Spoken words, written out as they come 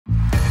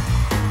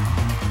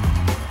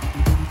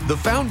The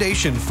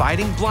Foundation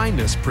Fighting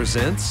Blindness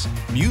presents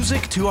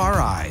Music to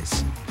Our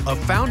Eyes, a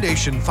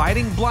Foundation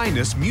Fighting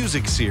Blindness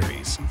music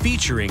series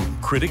featuring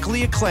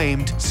critically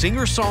acclaimed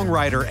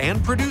singer-songwriter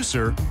and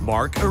producer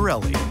Mark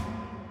Erelli.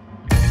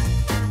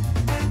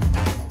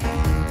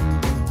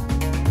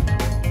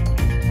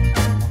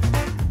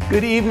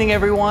 Good evening,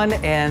 everyone,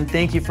 and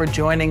thank you for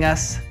joining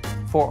us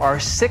for our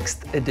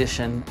 6th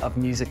edition of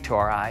Music to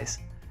Our Eyes.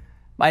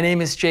 My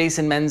name is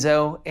Jason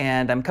Menzo,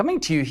 and I'm coming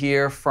to you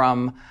here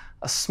from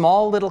a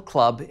small little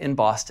club in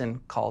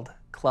Boston called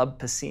Club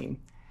Passim.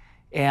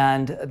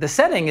 And the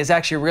setting is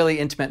actually really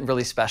intimate and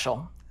really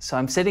special. So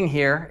I'm sitting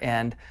here,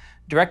 and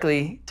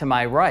directly to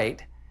my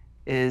right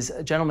is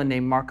a gentleman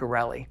named Mark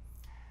Erelli.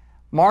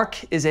 Mark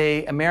is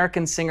an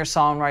American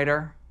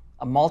singer-songwriter,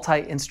 a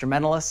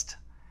multi-instrumentalist,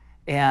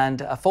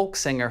 and a folk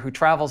singer who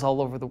travels all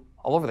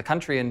over the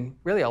country and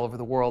really all over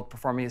the world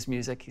performing his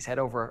music. He's had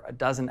over a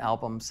dozen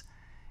albums.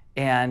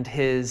 And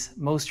his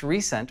most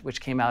recent, which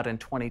came out in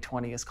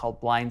 2020, is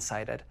called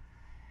Blindsided.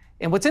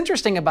 And what's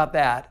interesting about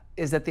that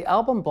is that the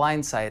album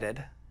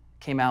Blindsided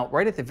came out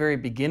right at the very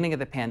beginning of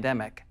the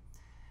pandemic,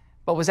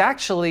 but was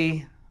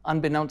actually,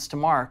 unbeknownst to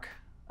Mark,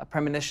 a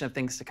premonition of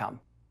things to come.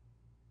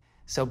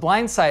 So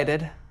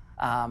Blindsided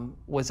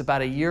was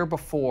about a year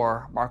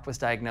before Mark was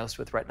diagnosed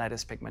with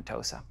retinitis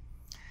pigmentosa.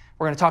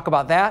 We're going to talk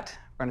about that.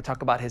 We're going to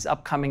talk about his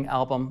upcoming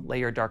album, Lay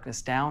Your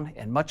Darkness Down,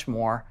 and much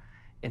more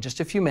in just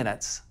a few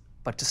minutes.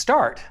 But to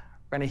start,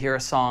 we're going to hear a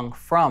song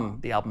from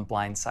the album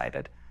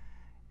Blindsided,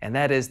 and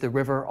that is The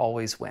River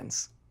Always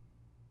Wins.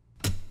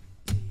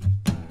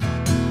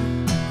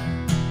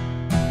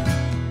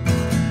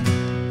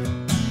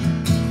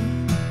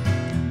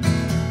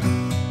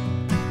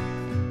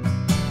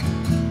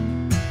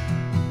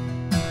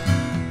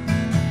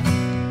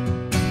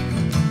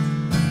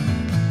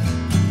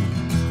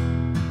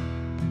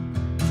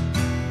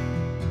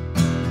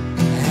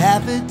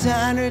 Have a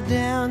diner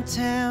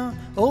downtown,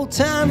 old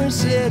timers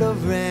sit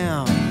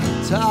around,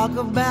 talk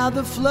about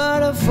the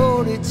flood of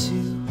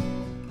 42,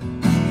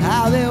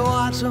 how they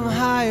watched from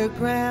higher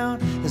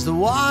ground as the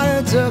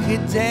water took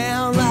it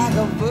down like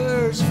a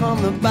verse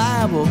from the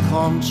Bible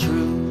come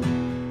true.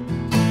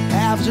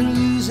 After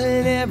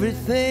losing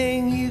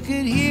everything, you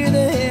could hear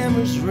the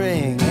hammers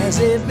ring as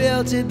they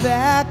built it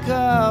back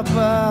up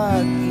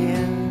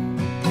again.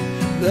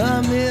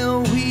 The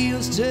mill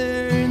wheels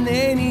turned,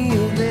 they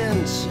kneeled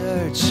in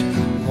church,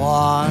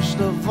 washed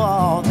of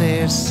all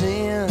their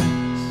sins,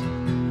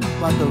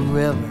 but the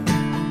river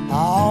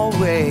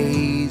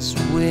always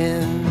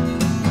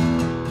wins.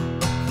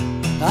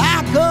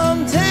 I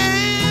come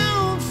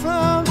down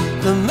from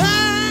the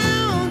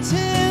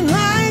mountain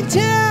like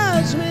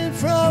judgment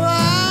from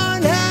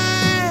on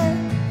high,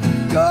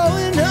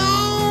 going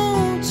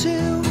home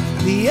to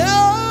the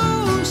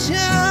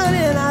ocean,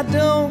 and I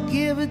don't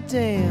give a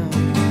damn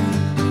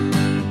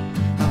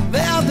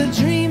about the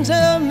dreams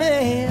of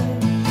man,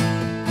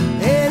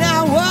 and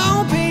I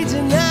won't be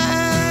tonight.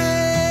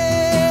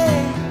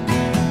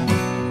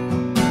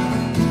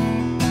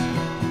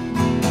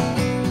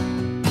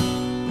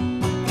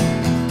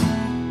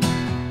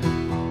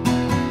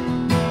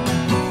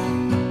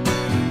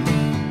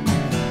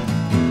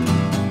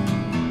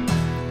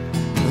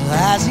 Well,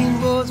 I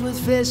seen boats with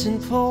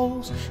fishing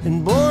poles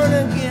and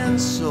born-again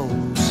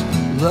souls,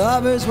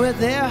 lovers with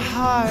their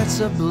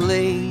hearts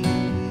ablaze.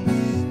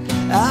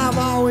 I've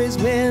always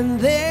been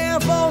there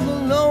for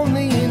the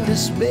lonely in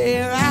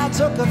despair. I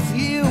took a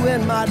few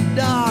in my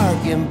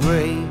dark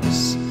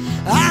embrace.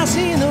 I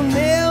seen the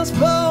nails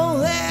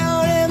pull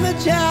out and the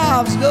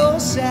jobs go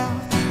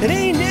south. It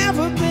ain't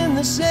never been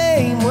the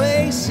same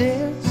way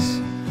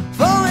since.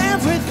 For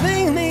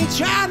everything they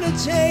tried to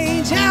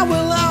change, I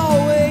will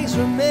always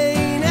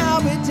remain.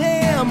 I'll be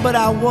damned, but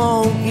I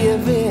won't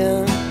give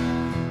in,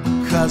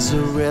 'cause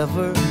the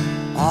river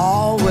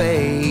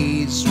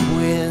always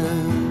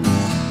wins.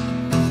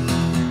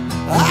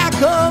 I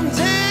come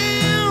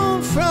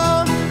down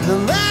from the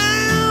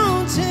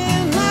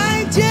mountain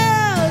like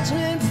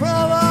judgment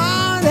from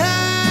on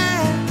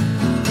high,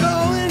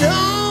 going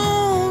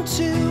home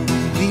to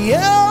the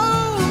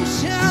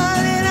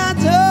ocean, and I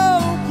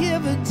don't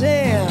give a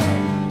damn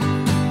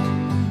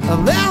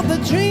about the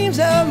dreams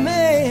of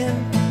man,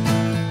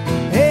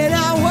 and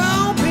I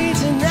won't be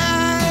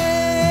tonight.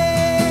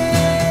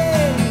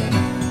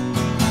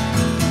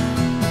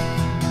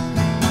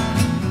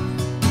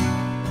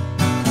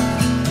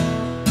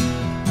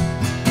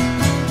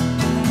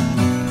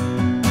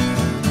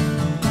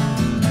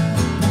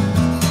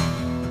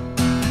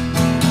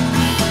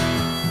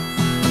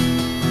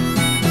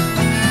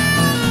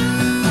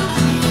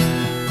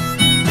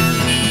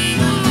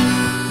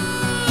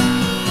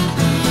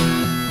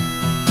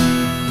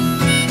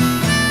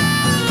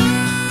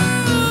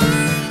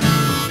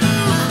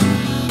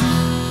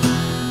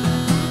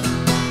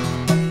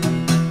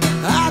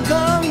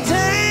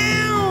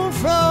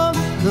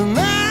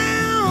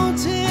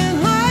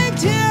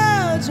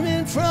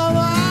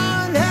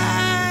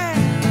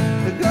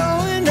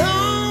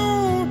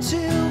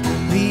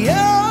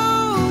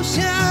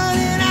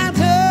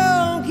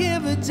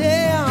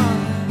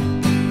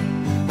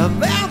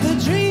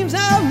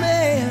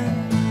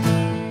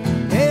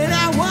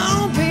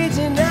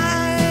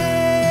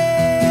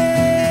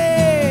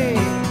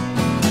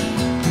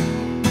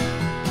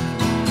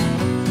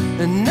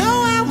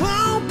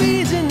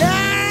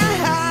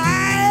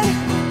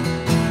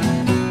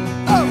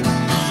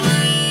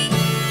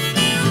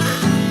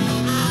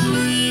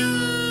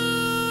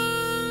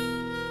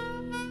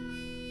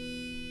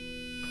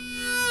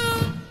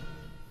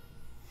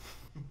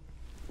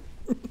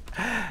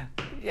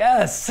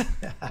 Yes,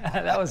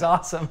 that was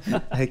awesome.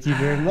 Thank you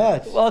very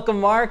much. Welcome,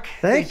 Mark.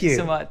 Thank you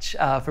so much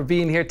for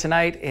being here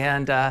tonight.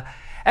 And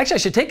actually, I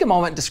should take a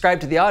moment and describe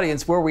to the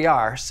audience where we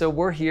are. So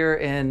we're here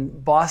in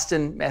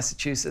Boston,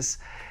 Massachusetts,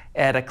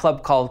 at a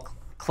club called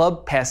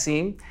Club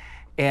Passim.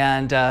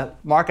 And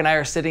Mark and I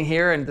are sitting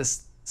here in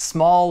this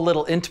small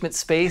little intimate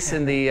space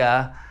in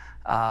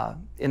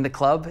the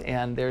club,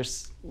 and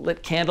there's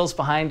lit candles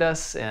behind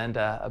us and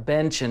a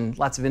bench and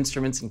lots of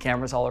instruments and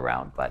cameras all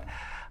around. But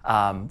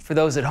for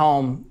those at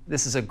home,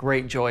 this is a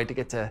great joy to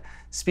get to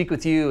speak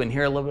with you and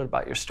hear a little bit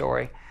about your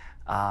story.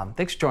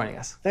 Thanks for joining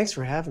us. Thanks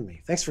for having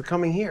me. Thanks for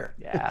coming here.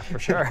 Yeah, for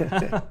sure.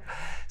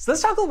 So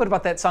let's talk a little bit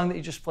about that song that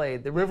you just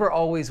played, The River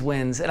Always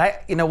Wins.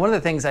 And one of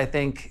the things I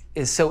think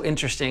is so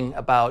interesting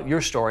about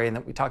your story, and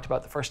that we talked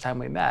about the first time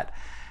we met,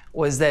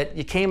 was that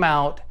you came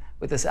out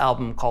with this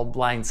album called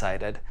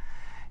Blindsided.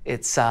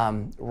 It's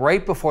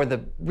right before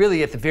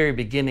really at the very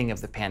beginning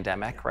of the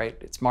pandemic, right?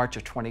 It's March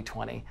of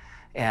 2020.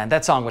 And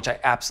that song, which I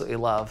absolutely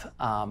love,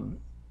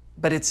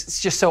 but it's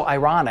just so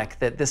ironic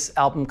that this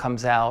album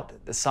comes out,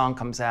 the song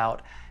comes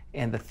out,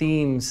 and the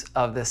themes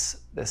of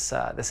this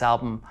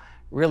album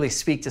really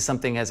speak to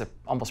something as a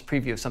almost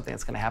preview of something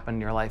that's going to happen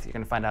in your life. You're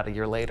going to find out a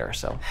year later.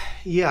 So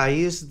yeah, I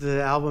used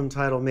the album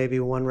title maybe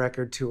one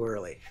record too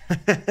early.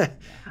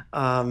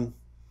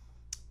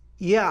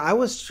 Yeah, I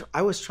was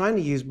trying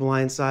to use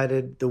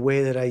Blindsided the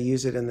way that I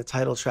use it in the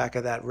title track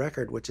of that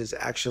record, which is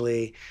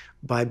actually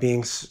by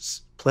being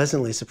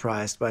pleasantly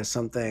surprised by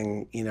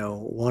something,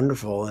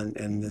 wonderful,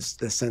 and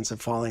this sense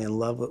of falling in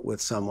love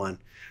with someone.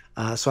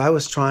 So I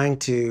was trying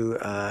to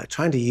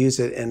use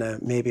it in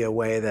maybe a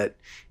way that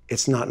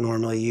it's not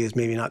normally used,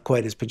 maybe not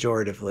quite as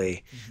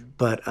pejoratively,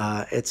 but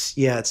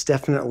it's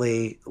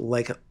definitely,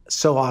 like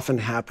so often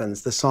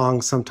happens, the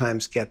songs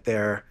sometimes get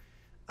there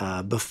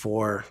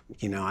before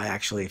I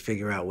actually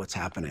figure out what's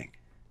happening.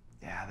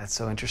 Yeah, that's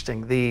so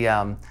interesting.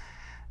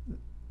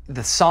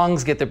 The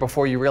songs get there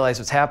before you realize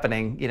what's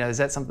happening. Is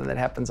that something that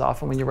happens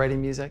often when you're writing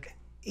music?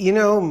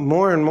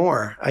 More and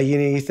more.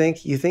 You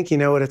think you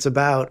know what it's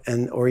about,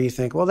 or you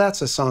think, well,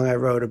 that's a song I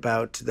wrote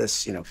about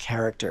this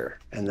character,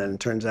 and then it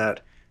turns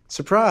out,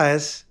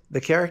 surprise,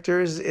 the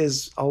character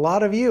is a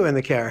lot of you in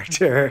the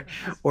character,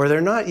 or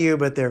they're not you,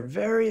 but they're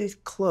very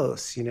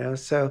close.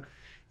 So.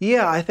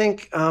 Yeah, I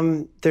think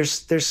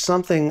there's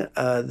something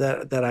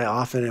that I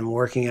often am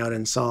working out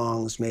in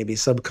songs, maybe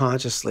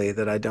subconsciously,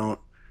 that I don't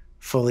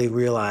fully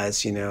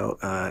realize,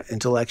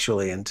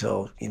 intellectually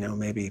until,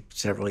 maybe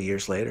several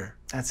years later.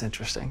 That's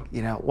interesting.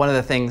 One of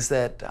the things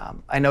that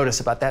I notice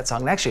about that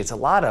song, and actually it's a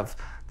lot of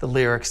the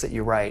lyrics that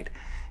you write,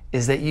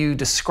 is that you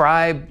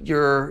describe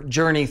your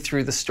journey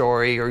through the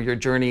story, or your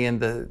journey in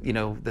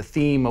the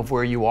theme of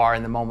where you are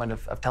in the moment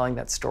of telling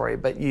that story,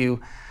 but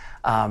you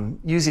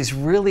use these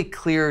really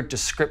clear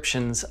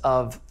descriptions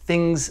of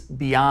things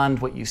beyond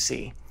what you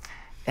see.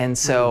 And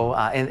so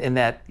in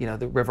that,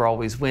 The River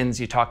Always Wins,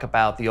 you talk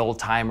about the old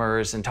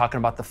timers and talking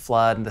about the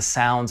flood and the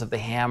sounds of the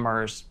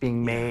hammers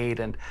being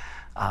made. And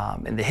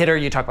in The Hitter,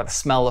 you talk about the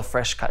smell of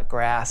fresh cut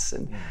grass.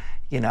 And,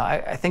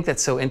 I think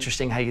that's so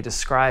interesting how you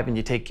describe and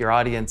you take your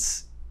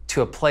audience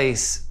to a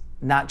place,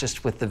 not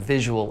just with the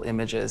visual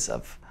images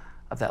of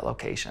that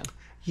location.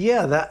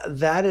 Yeah,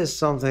 that is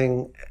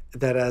something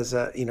that, as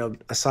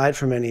aside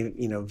from any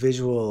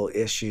visual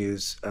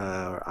issues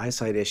or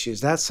eyesight issues,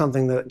 that's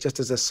something that just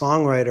as a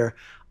songwriter,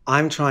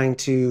 I'm trying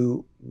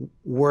to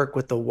work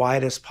with the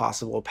widest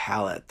possible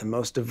palette, the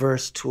most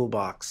diverse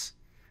toolbox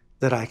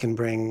that I can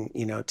bring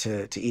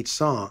to each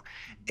song.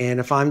 And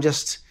if I'm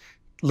just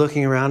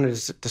looking around and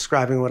just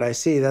describing what I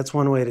see, that's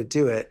one way to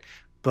do it.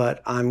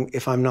 But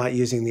if I'm not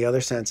using the other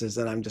senses,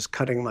 then I'm just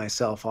cutting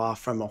myself off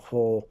from a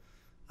whole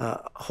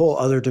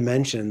other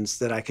dimensions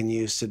that I can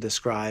use to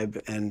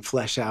describe and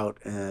flesh out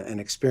an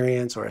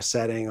experience or a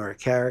setting or a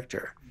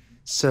character.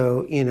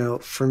 So,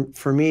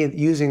 for me,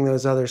 using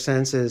those other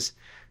senses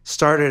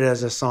started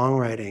as a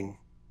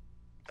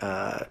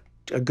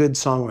good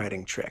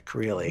songwriting trick,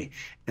 really.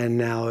 And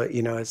now,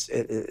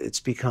 it's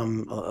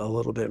become a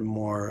little bit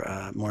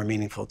more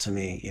meaningful to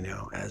me,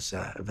 as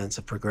events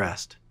have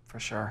progressed. For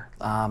sure.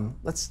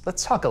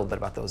 Let's talk a little bit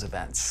about those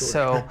events.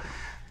 Sure.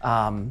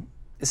 So,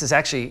 this is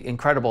actually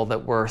incredible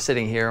that we're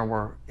sitting here and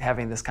we're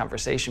having this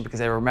conversation,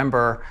 because I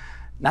remember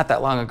not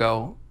that long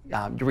ago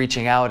you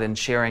reaching out and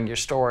sharing your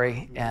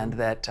story, and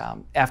that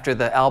after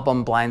the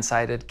album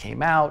Blindsided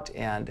came out,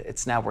 and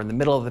we're in the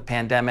middle of the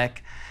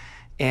pandemic,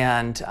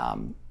 and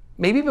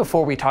maybe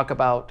before we talk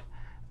about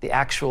the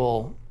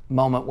actual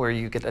moment where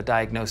you get a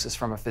diagnosis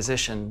from a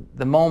physician,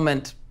 the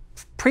moment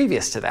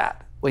previous to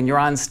that, when you're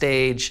on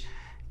stage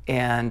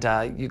and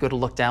you go to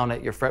look down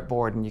at your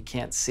fretboard and you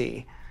can't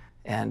see.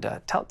 And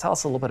tell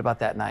us a little bit about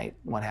that night,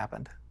 what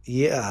happened.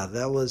 Yeah,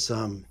 that was,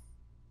 I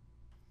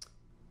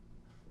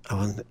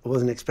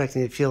wasn't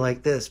expecting it to feel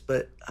like this,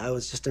 but I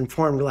was just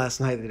informed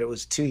last night that it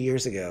was 2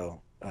 years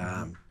ago,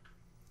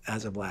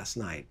 as of last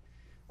night.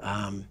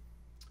 But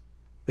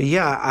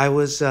yeah, I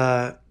was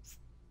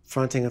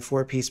fronting a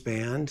 4-piece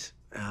band,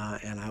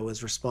 and I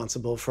was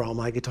responsible for all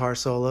my guitar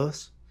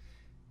solos.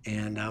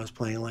 and I was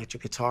playing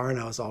electric guitar, and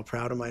I was all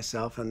proud of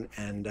myself.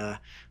 And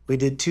we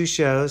did 2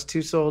 shows,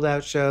 2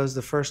 sold-out shows.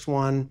 The first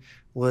one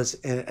was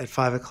at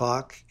 5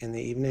 o'clock in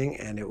the evening,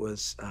 and it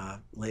was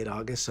late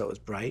August, so it was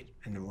bright,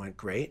 and it went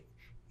great.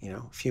 You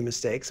know, a few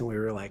mistakes, and we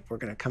were like, we're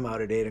going to come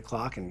out at 8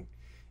 o'clock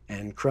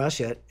and crush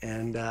it.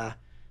 And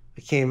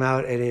we came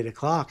out at 8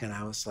 o'clock, and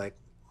I was like,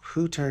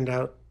 who turned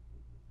out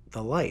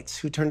the lights?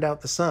 Who turned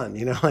out the sun?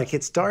 You know, like,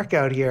 it's dark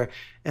out here.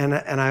 And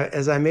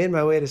as I made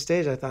my way to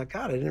stage, I thought,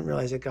 God, I didn't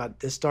realize it got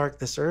this dark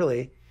this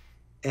early.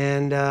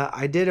 And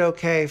I did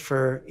okay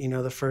for, you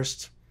know, the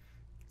first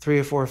 3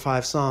 or 4 or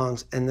 5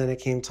 songs. And then it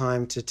came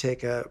time to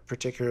take a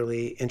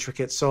particularly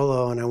intricate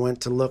solo. And I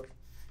went to look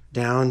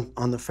down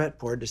on the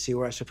fretboard to see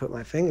where I should put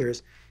my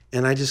fingers.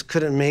 And I just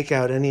couldn't make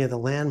out any of the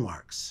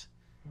landmarks.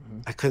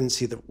 I couldn't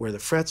see where the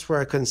frets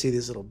were. I couldn't see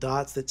these little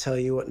dots that tell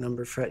you what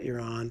number fret you're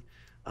on.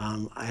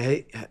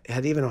 I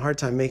had even a hard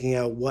time making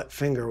out what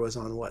finger was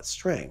on what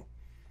string.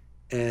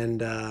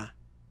 And I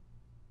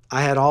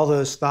had all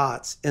those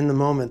thoughts in the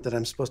moment that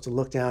I'm supposed to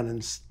look down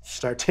and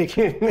start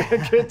taking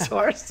a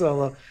guitar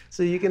solo.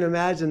 So you can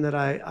imagine that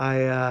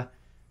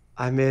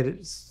I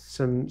made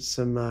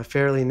some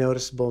fairly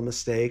noticeable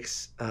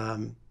mistakes.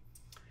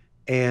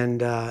 And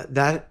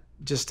that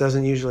just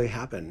doesn't usually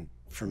happen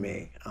for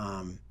me.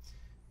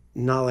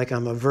 Not like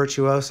I'm a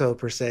virtuoso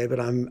per se, but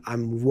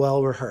I'm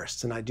well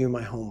rehearsed and I do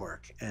my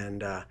homework.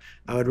 And I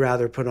would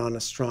rather put on a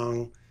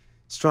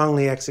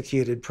strongly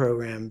executed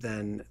program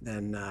than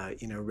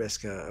you know,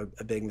 risk a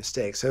big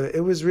mistake. So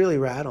it was really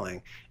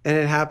rattling, and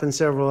it happened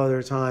several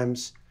other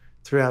times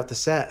throughout the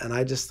set. And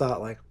I just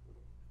thought, like,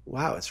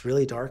 wow, it's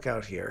really dark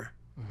out here.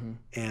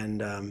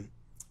 And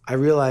I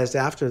realized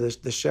after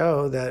the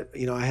show that,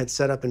 you know, I had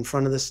set up in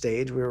front of the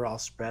stage. We were all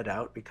spread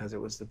out because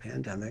it was the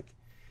pandemic,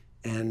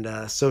 and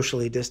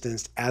socially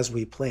distanced as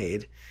we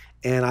played.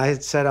 And I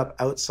had set up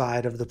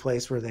outside of the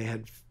place where they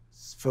had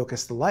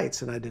focused the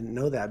lights, and I didn't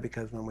know that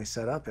because when we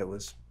set up, it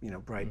was, you know,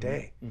 bright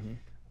day.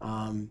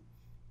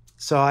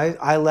 So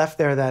I left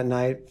there that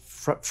night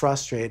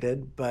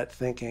frustrated, but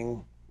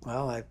thinking,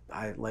 well,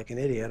 I like an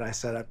idiot, I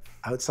set up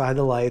outside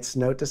the lights,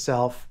 note to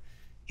self,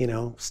 you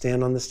know,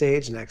 stand on the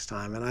stage next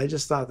time. And I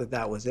just thought that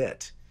that was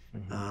it.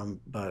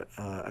 But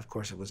of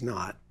course it was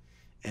not.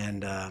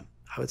 And I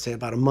would say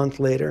about a month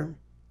later,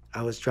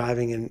 I was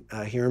driving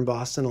here in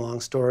Boston along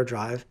Storrow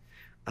Drive.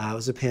 It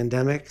was a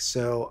pandemic,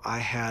 so I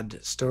had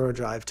Storrow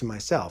Drive to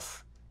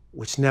myself,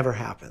 which never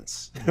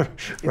happens.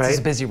 Right? It's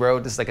a busy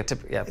road. It's like a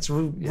tip. Yeah. It's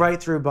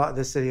right through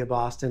the city of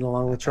Boston,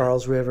 along the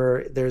Charles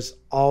River. There's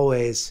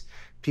always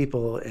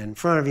people in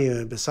front of you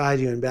and beside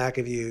you and back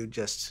of you,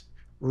 just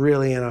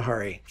really in a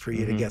hurry for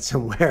you to get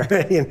somewhere.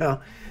 You know,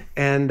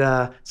 and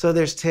so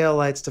there's tail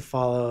lights to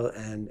follow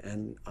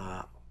and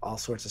all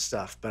sorts of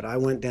stuff. But I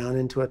went down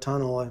into a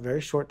tunnel, a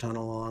very short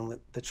tunnel along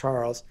the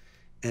Charles,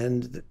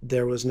 and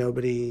there was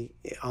nobody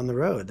on the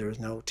road. There was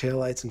no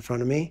taillights in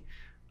front of me.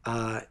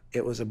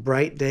 It was a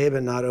bright day,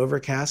 but not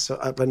overcast,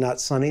 but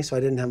not sunny, so I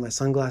didn't have my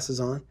sunglasses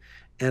on.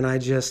 And I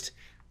just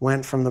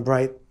went from the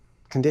bright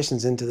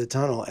conditions into the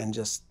tunnel, and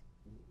just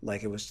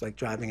like, it was like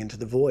driving into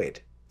the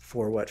void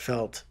for what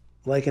felt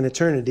like an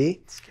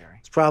eternity. Scary.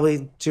 It's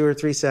probably 2 or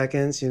 3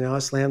 seconds. You know, I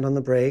slammed on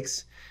the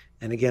brakes.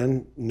 And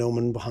again, no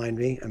one behind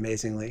me,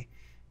 amazingly.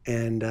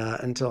 And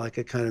until I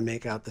could kind of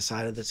make out the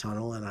side of the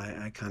tunnel, and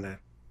I kind of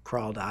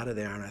crawled out of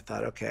there, and I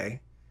thought, okay,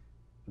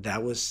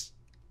 that was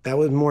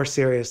more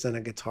serious than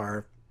a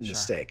guitar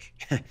mistake.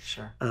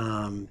 Sure.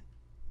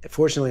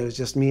 Fortunately, it was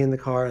just me in the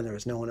car, and there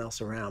was no one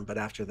else around. But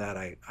after that,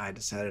 I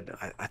decided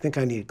I think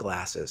I need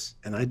glasses,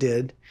 and I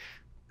did.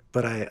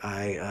 But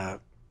I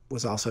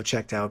was also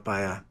checked out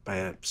by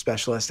a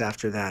specialist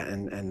after that,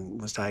 and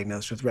was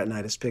diagnosed with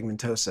retinitis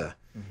pigmentosa.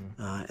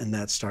 And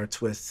that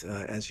starts with,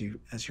 as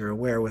you're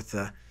aware, with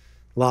the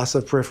loss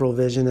of peripheral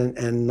vision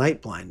and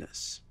night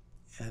blindness.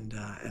 And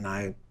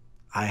I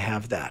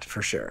have that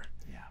for sure.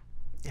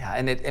 Yeah,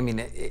 and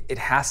it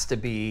has to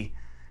be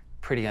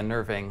pretty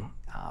unnerving.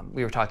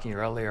 We were talking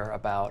earlier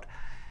about,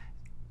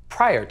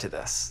 prior to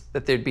this,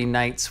 that there'd be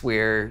nights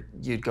where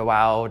you'd go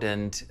out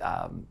and,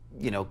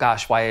 you know,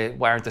 gosh, why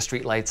aren't the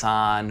street lights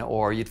on?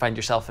 Or you'd find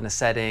yourself in a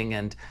setting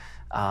and,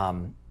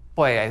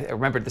 boy, I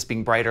remembered this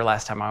being brighter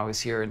last time I was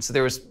here. And so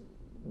there was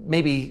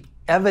maybe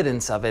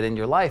evidence of it in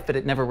your life, but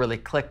it never really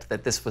clicked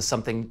that this was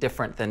something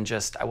different than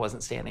just, I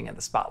wasn't standing in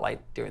the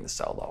spotlight during the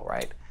solo,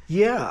 right?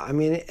 Yeah, I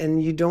mean,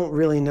 and you don't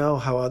really know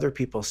how other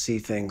people see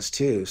things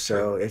too.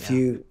 So if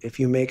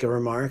you make a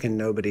remark and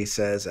nobody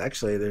says,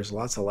 actually, there's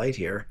lots of light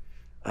here,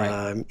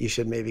 right, you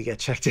should maybe get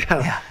checked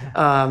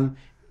out.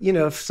 You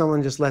know, if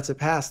someone just lets it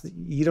pass,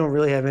 you don't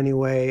really have any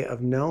way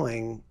of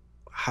knowing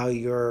how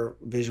your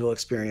visual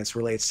experience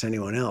relates to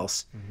anyone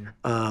else,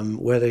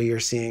 whether you're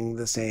seeing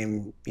the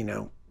same, you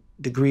know,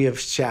 degree of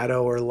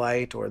shadow or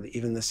light, or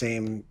even the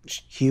same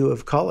hue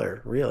of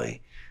color,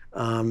 really.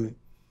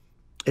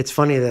 It's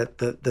funny that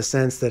the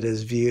sense that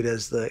is viewed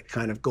as the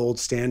kind of gold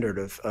standard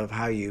of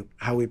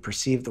how we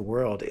perceive the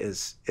world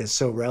is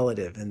so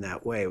relative in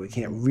that way. We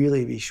can't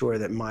really be sure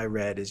that my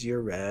red is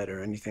your red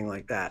or anything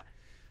like that.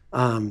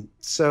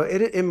 So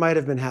it might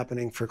have been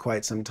happening for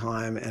quite some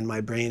time, and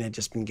my brain had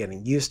just been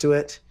getting used to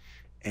it,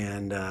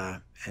 and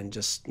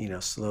just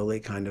slowly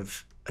kind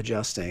of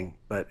adjusting.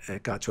 But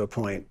it got to a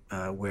point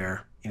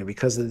where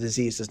because the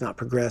disease does not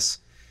progress,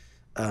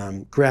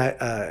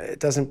 it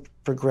doesn't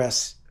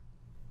progress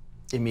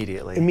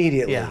immediately,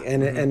 yeah.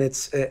 And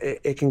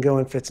it can go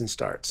in fits and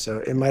starts. So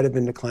it might have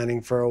been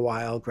declining for a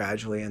while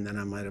gradually, and then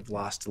I might have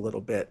lost a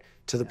little bit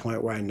to the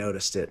point where I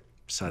noticed it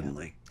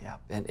suddenly. Yeah.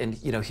 And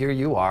here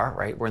you are,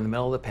 right? We're in the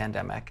middle of the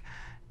pandemic.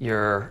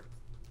 You're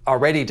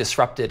already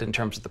disrupted in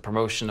terms of the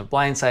promotion of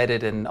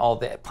Blindsided and all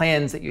the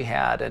plans that you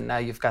had, and now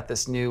you've got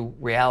this new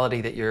reality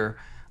that you're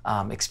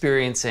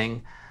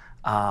experiencing.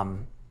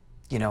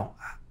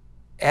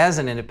 As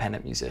an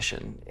independent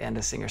musician and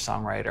a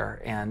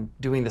singer-songwriter and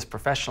doing this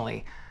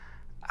professionally,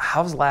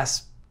 how's the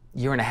last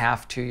year and a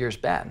half, 2 years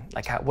been?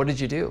 Like, what did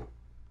you do?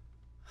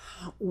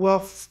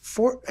 Well,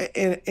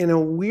 in a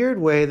weird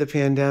way, the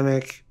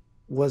pandemic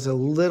was a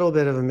little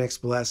bit of a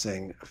mixed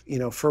blessing.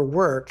 For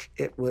work,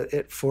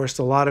 it forced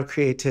a lot of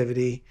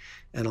creativity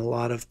and a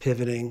lot of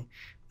pivoting,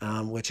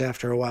 which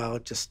after a while,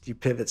 you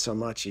pivot so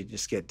much, you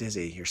just get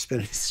dizzy. You're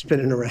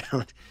spinning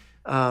around.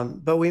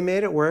 But we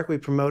made it work. We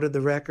promoted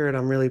the record.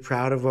 I'm really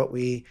proud of what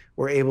we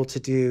were able to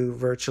do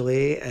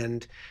virtually,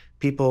 and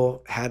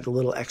people had a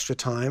little extra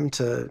time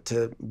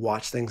to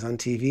watch things on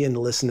TV and to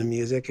listen to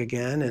music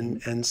again.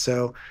 And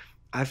so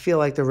I feel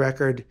like the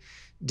record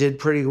did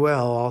pretty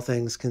well, all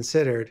things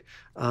considered.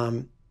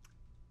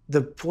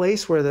 The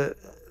place where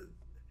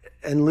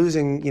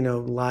losing,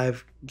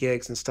 live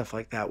gigs and stuff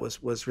like that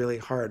was really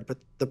hard. But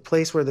the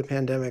place where the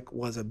pandemic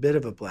was a bit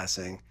of a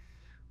blessing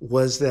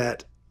was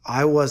that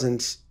I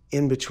wasn't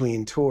in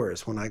between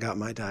tours when I got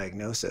my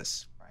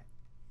diagnosis. Right.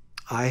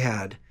 I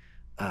had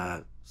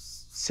a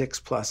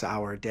 6+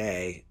 hour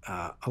day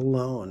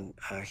alone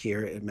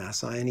here at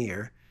Mass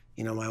Pioneer.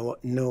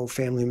 No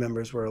family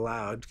members were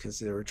allowed because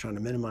they were trying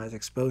to minimize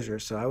exposure.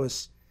 So I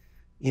was,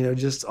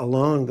 just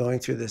alone going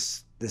through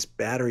this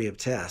battery of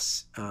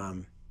tests.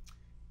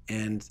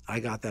 And I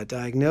got that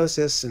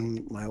diagnosis,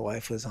 and my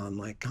wife was on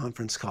like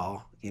conference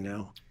call,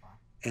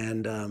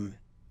 and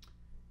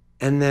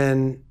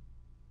then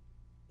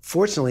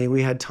fortunately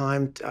we had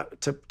time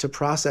to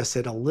process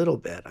it a little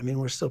bit. I mean,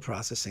 we're still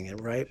processing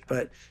it, right?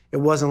 But it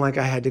wasn't like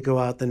I had to go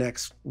out the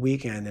next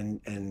weekend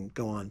and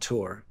go on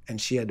tour, and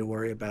she had to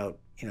worry about,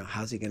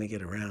 how's he going to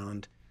get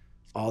around,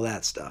 all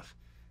that stuff.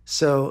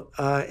 So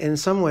in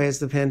some ways,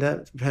 the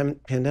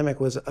pandemic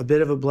was a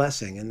bit of a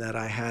blessing in that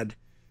I had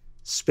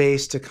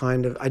space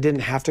to I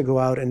didn't have to go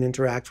out and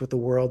interact with the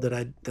world that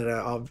I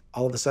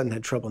all of a sudden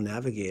had trouble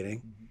navigating.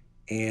 Mm-hmm.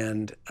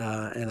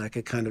 And I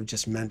could kind of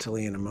just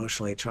mentally and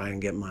emotionally try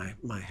and get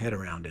my head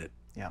around it.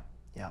 Yeah.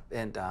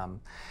 And,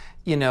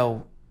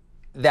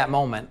 that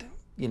moment,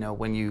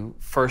 when you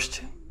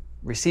first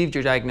received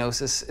your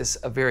diagnosis is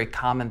a very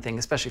common thing,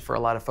 especially for a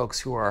lot of folks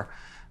who are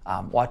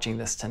watching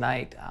this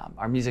tonight.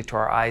 Our Music to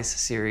Our Eyes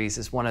series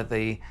is one of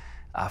the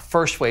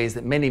first ways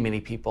that many, many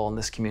people in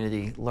this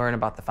community learn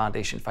about the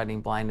Foundation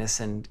Fighting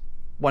Blindness. And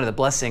one of the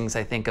blessings,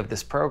 I think, of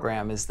this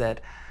program is that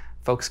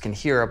folks can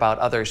hear about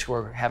others who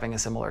are having a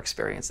similar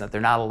experience, that they're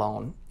not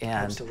alone, and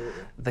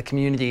Absolutely. The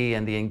community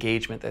and the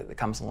engagement that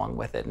comes along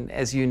with it. And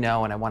as you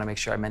know, and I want to make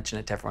sure I mention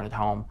it to everyone at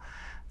home,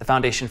 the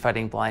Foundation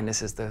Fighting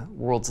Blindness is the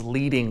world's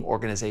leading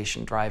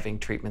organization driving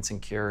treatments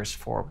and cures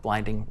for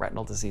blinding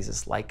retinal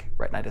diseases like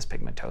retinitis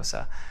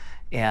pigmentosa.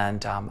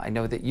 And I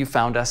know that you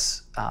found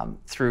us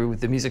through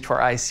the Music to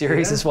Our Eyes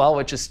series as well,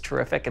 which is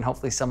terrific, and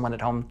hopefully someone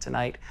at home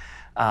tonight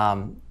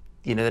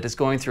that is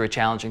going through a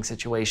challenging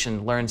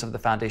situation learns of the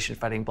Foundation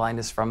Fighting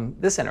Blindness from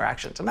this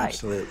interaction tonight.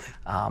 Absolutely.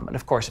 And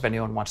of course, if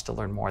anyone wants to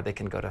learn more, they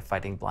can go to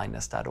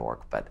fightingblindness.org.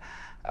 But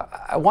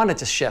I wanted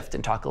to shift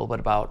and talk a little bit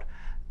about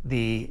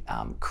the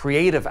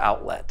creative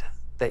outlet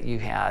that you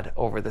had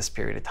over this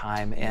period of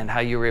time and how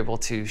you were able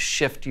to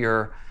shift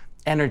your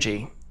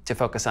energy to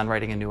focus on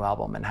writing a new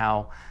album, and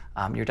how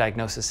your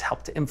diagnosis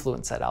helped to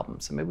influence that album.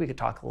 So maybe we could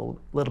talk a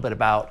little bit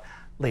about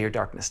Lay Your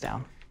Darkness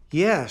Down.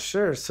 Yeah,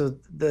 sure. So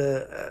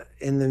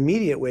in the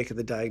immediate wake of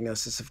the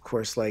diagnosis, of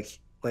course, like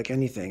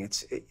anything,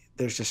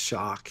 there's just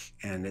shock,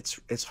 and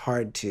it's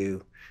hard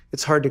to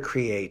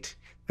create.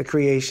 The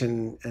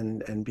creation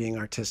and being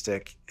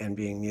artistic and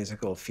being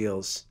musical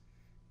feels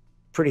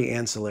pretty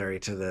ancillary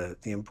to the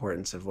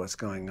importance of what's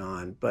going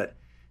on. But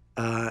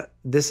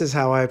this is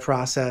how I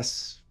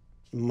process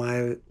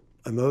my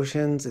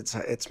emotions.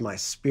 It's my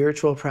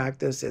spiritual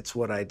practice. It's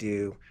what I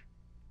do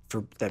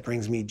that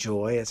brings me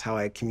joy. It's how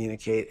I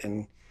communicate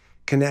and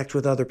connect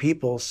with other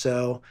people.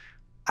 So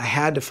I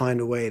had to find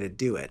a way to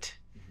do it.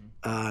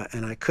 Mm-hmm.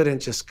 And I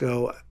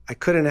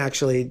couldn't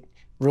actually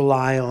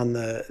rely on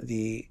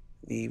the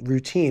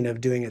routine of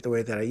doing it the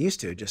way that I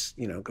used to, just,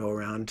 go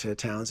around to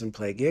towns and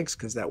play gigs,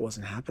 because that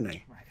wasn't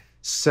happening. Right.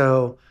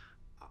 So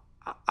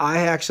I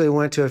actually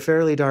went to a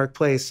fairly dark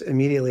place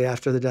immediately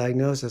after the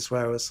diagnosis,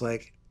 where I was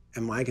like,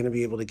 am I going to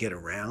be able to get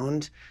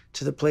around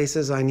to the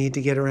places I need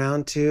to get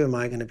around to? Am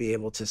I going to be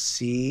able to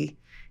see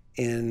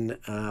in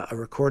a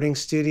recording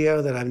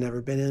studio that I've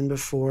never been in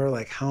before?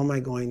 Like, how am I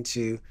going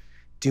to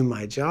do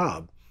my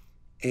job.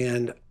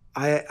 And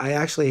I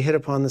actually hit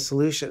upon the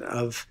solution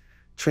of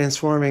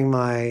transforming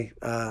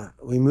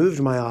we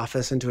moved my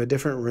office into a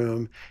different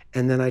room,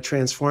 and then I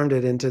transformed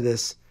it into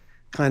this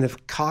kind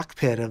of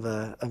cockpit of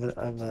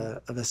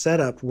a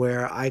setup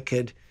where I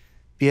could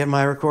be at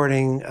my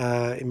recording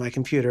in my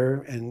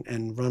computer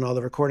and run all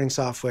the recording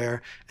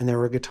software, and there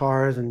were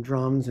guitars and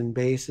drums and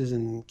basses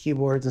and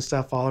keyboards and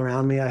stuff all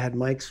around me. I had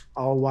mics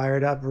all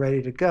wired up,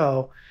 ready to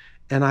go,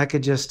 and I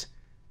could just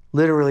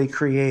literally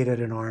create at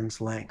an arm's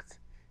length.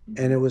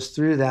 And it was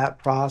through that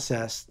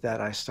process that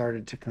I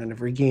started to kind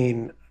of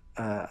regain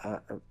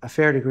a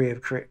fair degree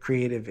of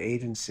creative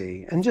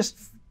agency, and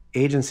just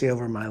agency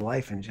over my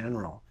life in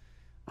general,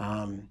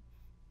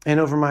 and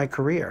over my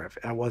career.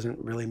 I wasn't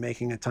really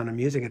making a ton of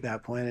music at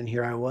that point, and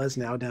here I was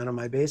now down in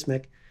my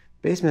basement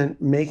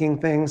making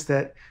things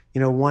that,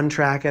 you know, one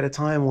track at a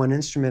time, one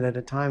instrument at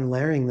a time,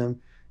 layering them.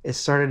 It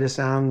started to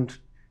sound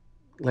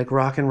like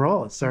rock and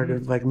roll. It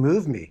started to like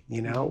move me,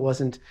 you know.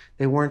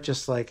 They weren't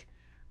just like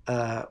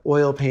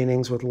oil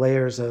paintings with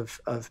layers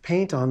of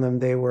paint on them.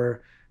 They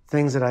were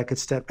things that I could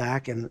step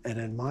back and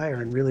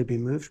admire and really be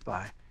moved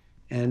by.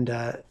 And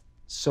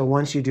so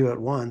once you do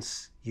it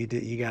once, you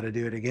got to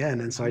do it again.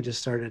 And so I just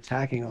started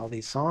attacking all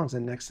these songs,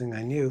 and next thing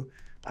I knew,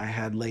 I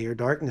had Lay Your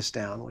Darkness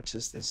Down, which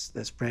is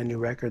this brand new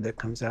record that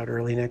comes out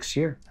early next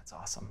year. That's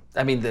awesome.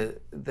 I mean,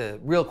 the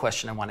real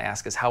question I want to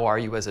ask is, how are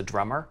you as a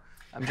drummer?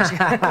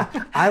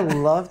 I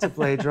love to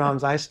play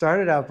drums. I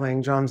started out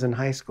playing drums in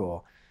high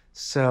school.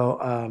 So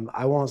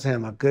I won't say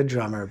I'm a good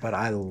drummer, but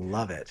I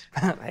love it.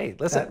 Hey,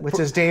 listen, which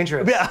is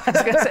dangerous. Yeah, I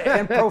was gonna say,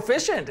 and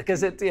proficient,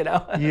 because it, you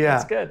know, yeah,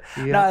 it's good.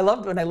 Yeah. No, I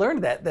loved when I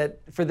learned that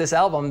for this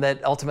album,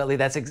 that ultimately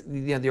that's,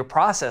 you know, your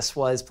process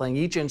was playing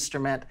each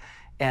instrument,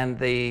 and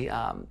the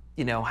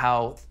you know,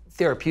 how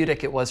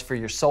therapeutic it was for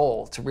your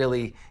soul to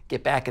really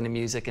get back into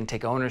music and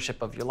take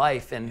ownership of your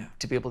life, and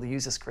to be able to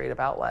use this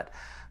creative outlet.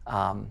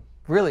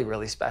 Really,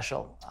 really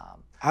special.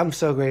 I'm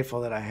so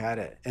grateful that I had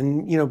it,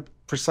 and you know,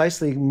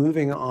 precisely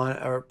moving on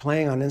or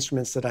playing on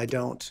instruments that I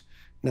don't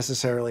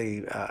necessarily,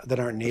 that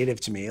aren't native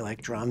to me,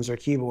 like drums or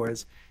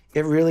keyboards,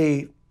 it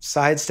really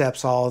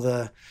sidesteps all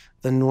the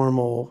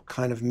normal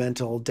kind of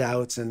mental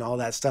doubts and all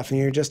that stuff, and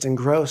you're just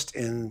engrossed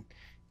in,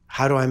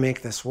 how do I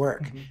make this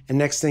work? Mm-hmm. And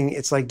next thing,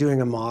 it's like doing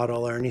a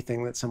model or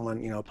anything that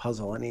someone, you know,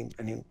 puzzle,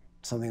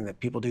 something that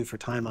people do for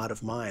time out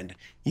of mind.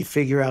 You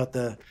figure out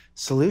the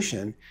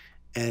solution,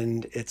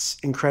 and it's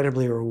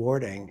incredibly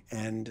rewarding.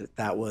 And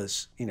that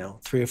was, you know,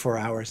 3 or 4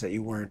 hours that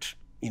you weren't,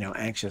 you know,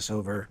 anxious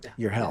over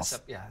your health.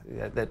 Yeah,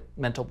 that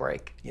mental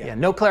break. Yeah,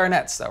 no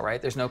clarinets though,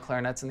 right? There's no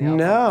clarinets in the album.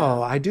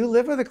 No, I do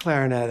live with a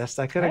clarinetist.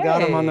 I could have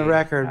got him on the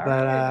record,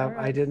 but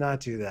I did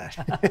not do that.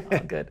 Oh,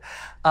 good.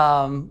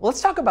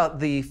 Let's talk about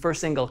the first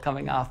single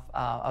coming off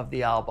of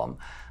the album.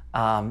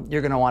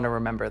 You're going to want to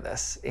remember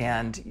this.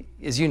 And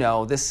as you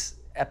know, this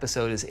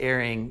episode is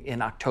airing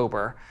in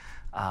October,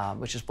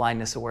 which is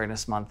Blindness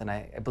Awareness Month, and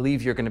I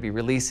believe you're going to be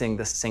releasing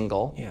this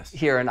single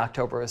here in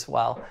October as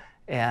well.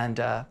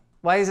 And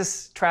why does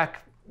this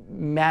track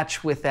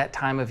match with that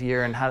time of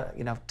year, and how,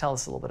 you know, tell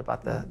us a little bit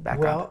about the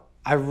background? Well,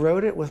 I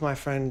wrote it with my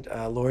friend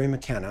Lori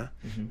McKenna,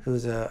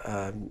 who's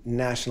a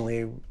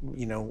nationally,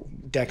 you know,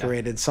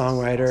 decorated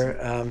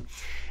songwriter,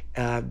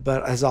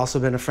 but has also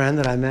been a friend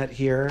that I met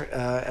here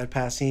at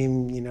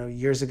Passim, you know,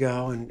 years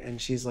ago, and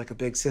she's like a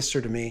big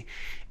sister to me.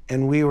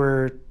 And we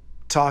were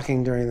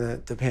talking during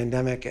the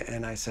pandemic,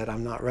 and I said,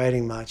 I'm not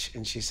writing much,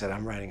 and she said,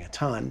 I'm writing a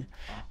ton.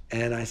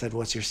 And I said,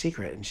 what's your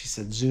secret? And she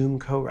said, Zoom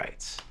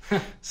co-writes.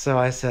 So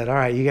I said, all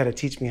right, you got to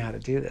teach me how to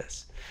do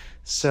this.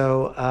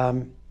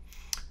 So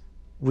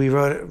we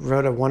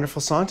wrote a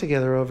wonderful song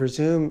together over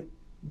Zoom,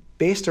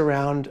 based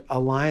around a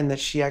line that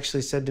she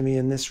actually said to me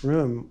in this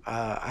room.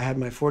 I had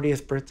my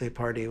 40th birthday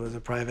party. It was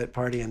a private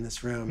party in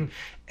this room.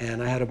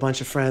 And I had a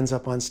bunch of friends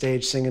up on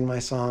stage singing my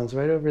songs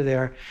right over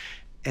there.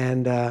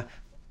 And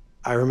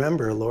I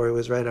remember Lori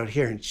was right out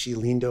here, and she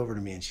leaned over to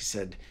me and she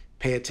said,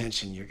 pay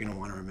attention, you're going to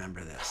want to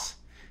remember this.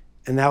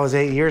 And that was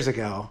 8 years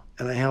ago.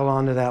 And I held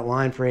on to that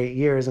line for 8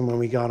 years. And when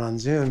we got on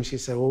Zoom, she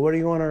said, well, what do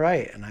you want to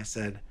write? And I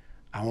said,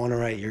 I want to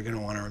write, you're going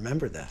to want to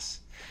remember this.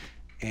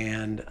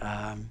 And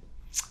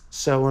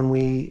so when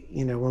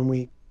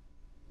we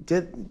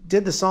did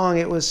the song,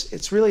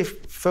 it's really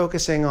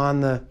focusing on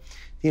the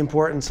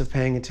importance of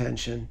paying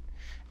attention,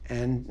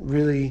 and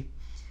really,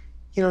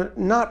 you know,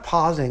 not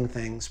pausing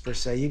things per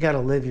se. You got to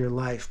live your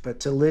life, but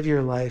to live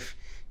your life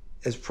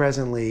as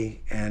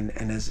presently and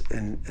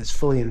as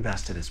fully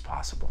invested as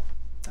possible.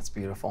 That's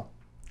beautiful.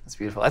 That's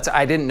beautiful.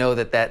 I didn't know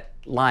that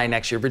line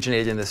actually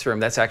originated in this room.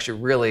 That's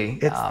actually really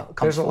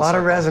there's a lot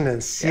of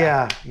resonance.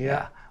 Yeah.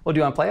 Well, do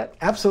you want to play it?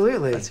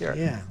 Absolutely. Let's hear it.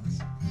 Yeah.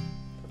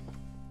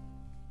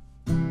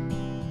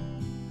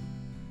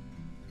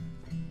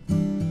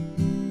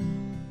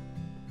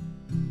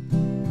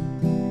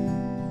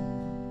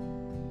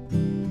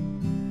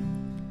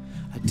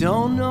 I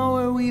don't know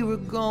where we were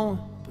going,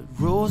 but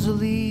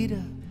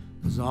Rosalita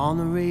was on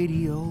the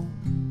radio.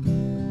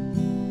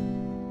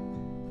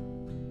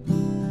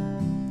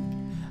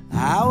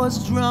 I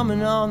was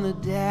drumming on the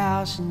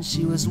dash and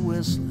she was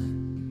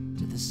whistling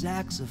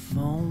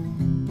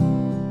saxophone.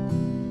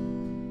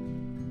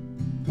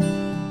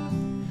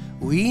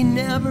 We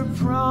never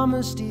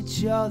promised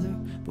each other,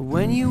 but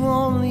when you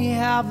only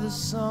have the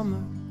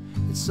summer,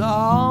 it's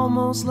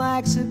almost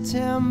like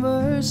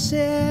September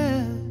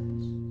says,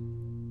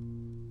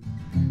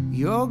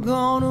 you're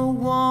gonna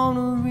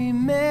wanna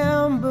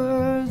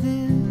remember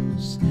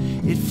this.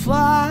 It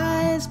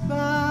flies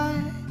by,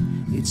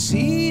 it's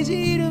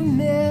easy to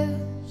miss.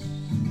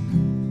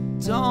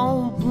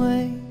 Don't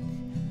blink,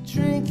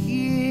 drink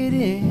it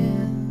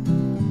in.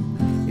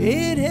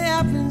 It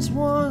happens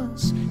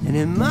once, and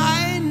it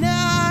might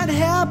not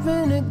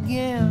happen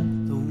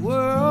again. The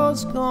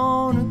world's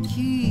gonna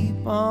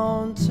keep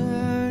on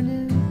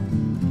turning.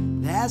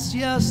 That's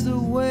just the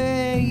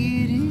way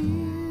it is.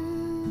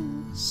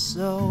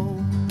 So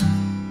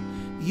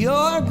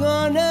you're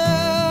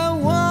gonna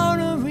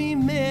wanna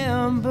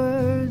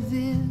remember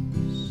this.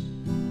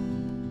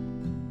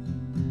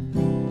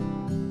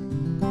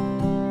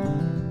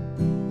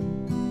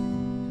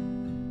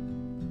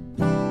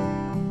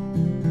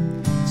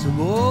 Some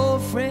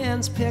old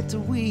friends picked a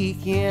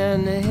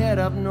weekend to head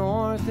up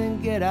north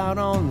and get out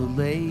on the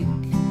lake.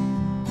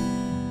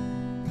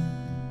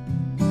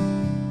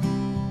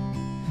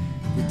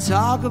 They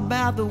talk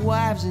about the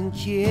wives and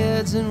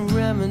kids and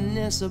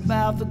reminisce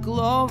about the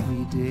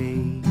glory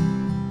days.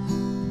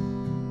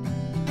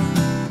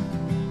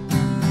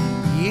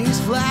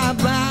 Years fly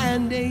by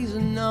and days are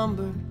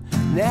numbered.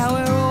 Now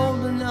we're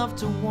old enough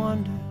to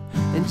wonder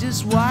and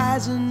just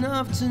wise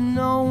enough to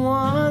know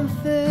one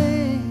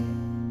thing.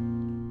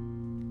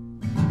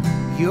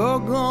 You're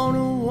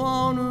gonna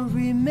wanna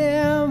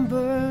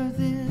remember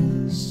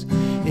this.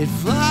 It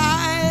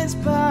flies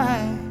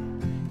by,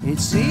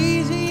 it's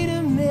easy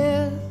to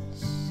miss.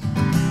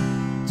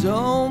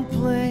 Don't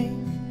blink,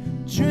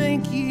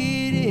 drink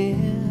it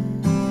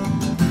in.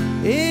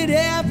 It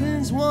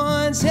happens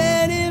once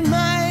and it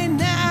might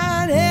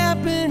not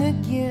happen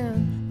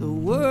again. The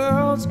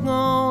world's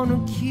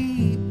gonna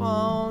keep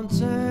on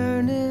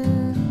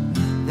turning.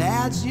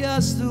 That's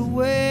just the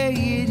way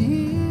it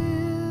is.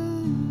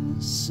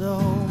 So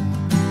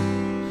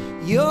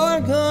you're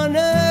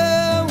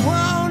gonna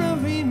wanna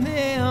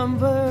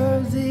remember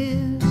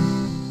this.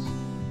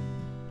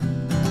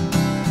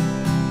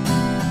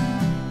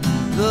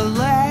 The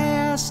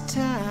last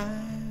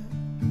time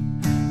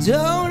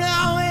don't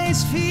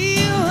always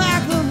feel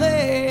like the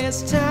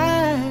last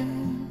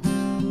time.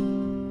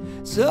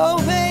 So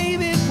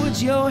baby,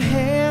 put your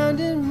hand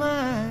in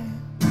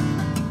mine,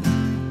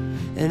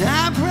 and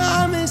I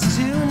promise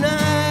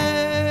tonight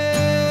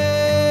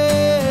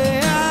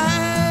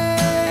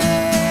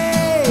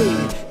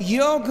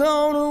you're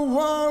gonna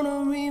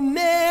wanna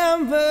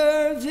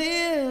remember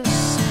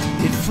this.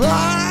 It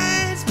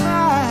flies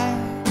by,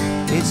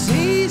 it's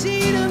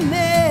easy to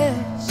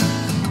miss.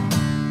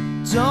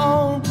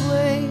 Don't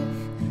blink,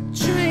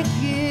 drink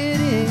it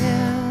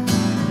in.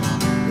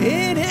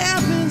 It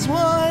happens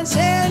once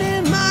and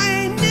it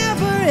might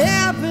never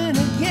happen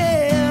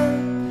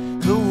again.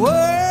 The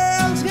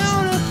world's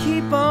gonna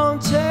keep on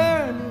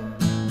turning.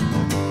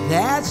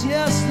 That's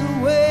just the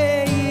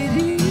way it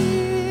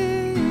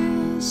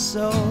is.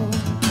 So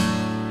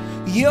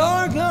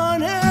you're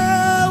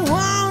gonna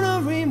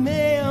wanna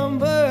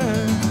remember.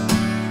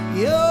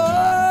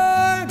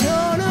 You're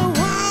gonna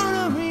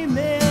wanna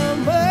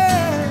remember.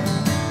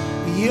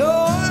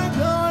 You're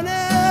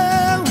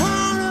gonna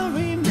wanna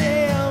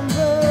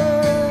remember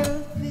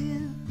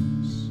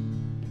this.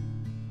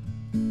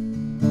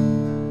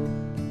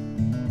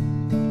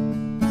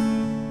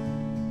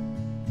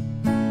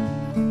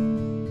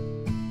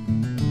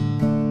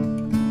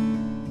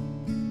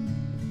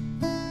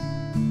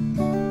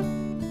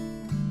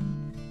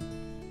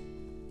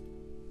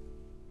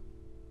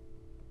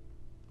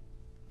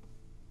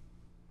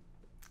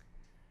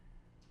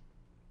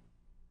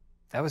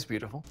 That was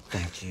beautiful.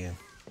 Thank you.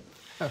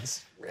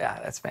 Yeah,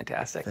 that's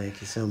fantastic.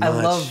 Thank you so much. I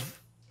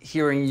love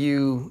hearing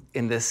you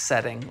in this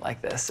setting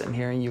like this and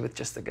hearing you with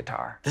just the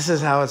guitar. This is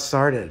how it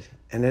started,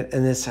 and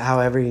it's how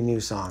every new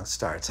song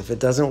starts. If it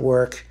doesn't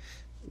work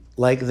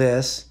like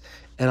this,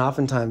 and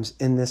oftentimes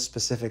in this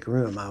specific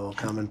room, I will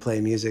come and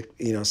play music,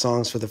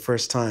 songs for the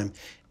first time,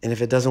 and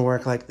if it doesn't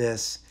work like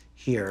this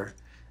here,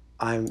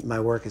 my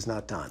work is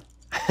not done.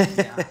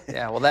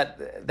 Yeah. Well,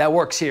 that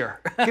works here.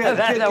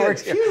 That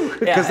works here.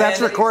 Because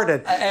that's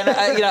recorded. And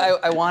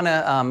I want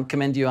to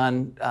commend you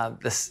on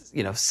this,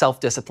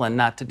 self-discipline,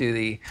 not to do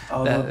the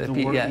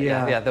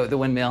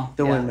windmill.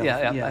 The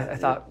windmill. I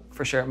thought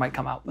for sure it might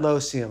come out. Low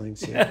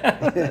ceilings here.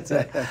 That's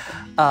it.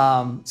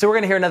 So we're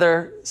going to hear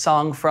another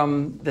song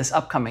from this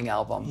upcoming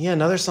album. Yeah,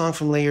 another song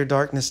from Lay Your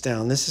Darkness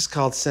Down. This is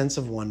called Sense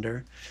of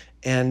Wonder.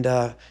 And,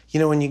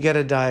 when you get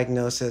a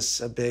diagnosis,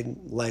 a big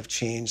life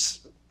change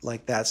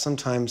like that,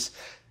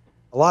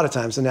 a lot of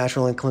times, the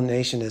natural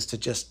inclination is to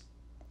just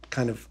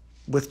kind of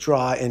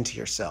withdraw into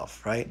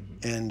yourself, right?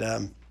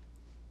 Mm-hmm.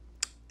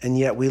 And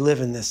yet we live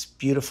in this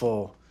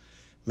beautiful,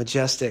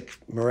 majestic,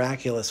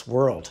 miraculous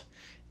world.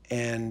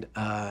 And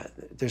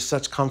there's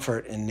such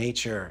comfort in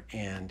nature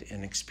and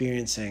in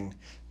experiencing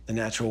the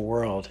natural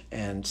world.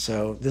 And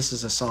so this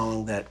is a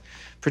song that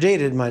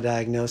predated my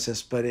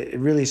diagnosis, but it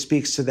really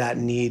speaks to that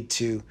need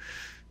to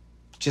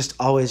just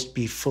always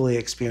be fully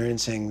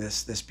experiencing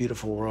this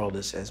beautiful world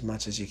as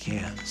much as you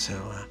can. So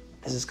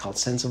this is called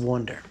Sense of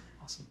Wonder.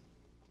 Awesome.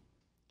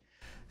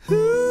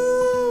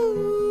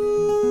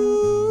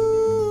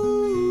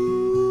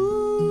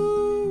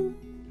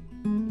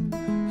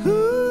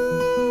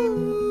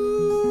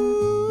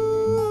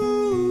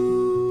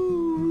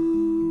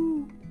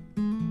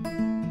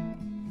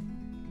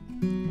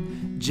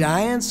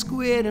 Giant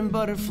squid and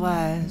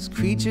butterflies,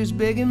 creatures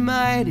big and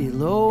mighty,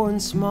 low and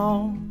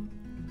small.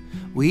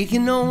 We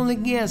can only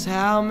guess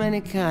how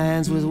many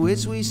kinds with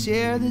which we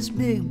share this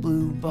big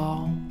blue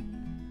ball.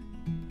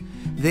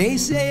 They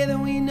say that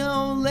we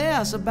know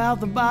less about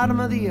the bottom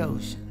of the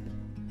ocean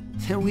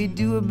than we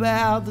do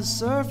about the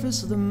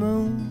surface of the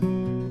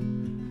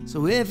moon.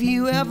 So if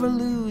you ever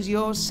lose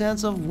your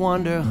sense of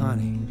wonder,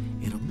 honey,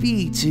 it'll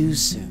be too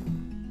soon.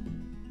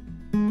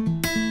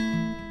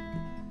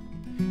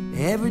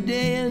 Every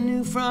day a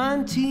new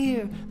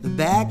frontier. The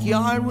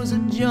backyard was a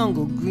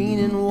jungle, green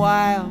and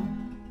wild.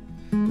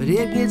 But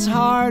it gets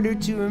harder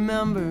to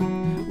remember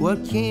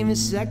what came as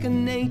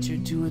second nature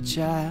to a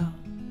child.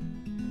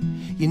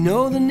 You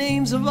know the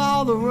names of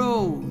all the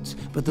roads,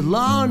 but the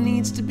lawn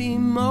needs to be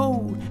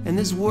mowed, and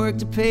there's work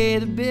to pay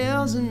the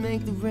bills and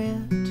make the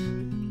rent.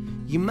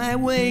 You might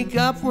wake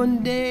up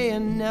one day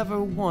and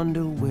never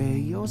wonder where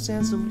your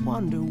sense of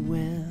wonder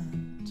went.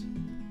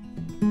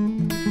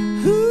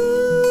 Ooh.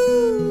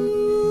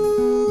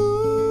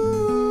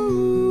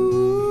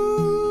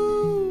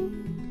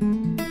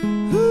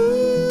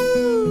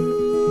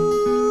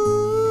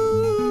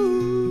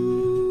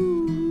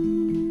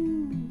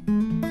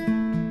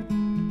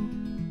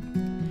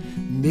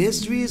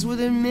 Mysteries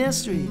within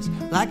mysteries,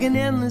 like an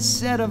endless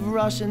set of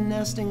Russian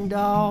nesting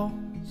dolls.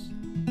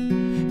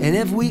 And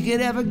if we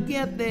could ever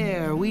get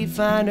there, we'd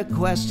find a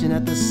question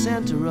at the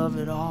center of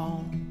it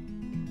all.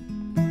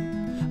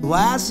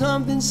 Why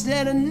something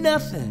instead of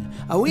nothing?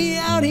 Are we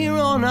out here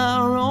on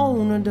our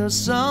own, or does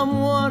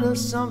someone or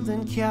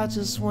something catch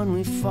us when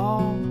we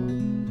fall?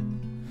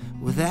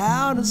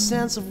 Without a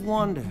sense of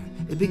wonder,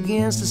 it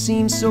begins to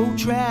seem so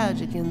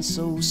tragic and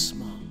so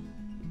small.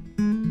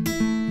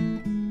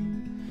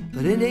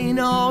 But it ain't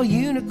all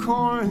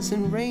unicorns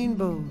and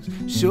rainbows.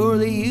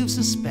 Surely you've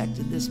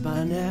suspected this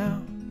by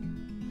now.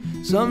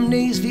 Some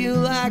days feel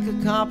like a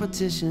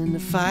competition to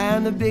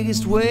find the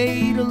biggest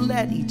way to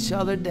let each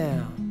other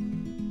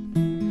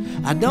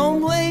down. I don't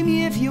blame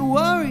you if you're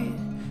worried.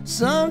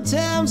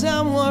 Sometimes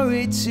I'm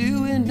worried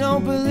too, and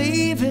don't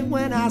believe it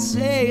when I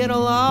say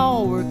it'll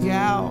all work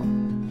out.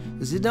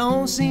 'Cause it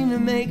don't seem to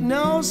make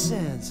no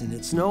sense, and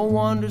it's no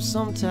wonder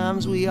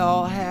sometimes we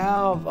all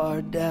have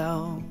our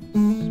doubts.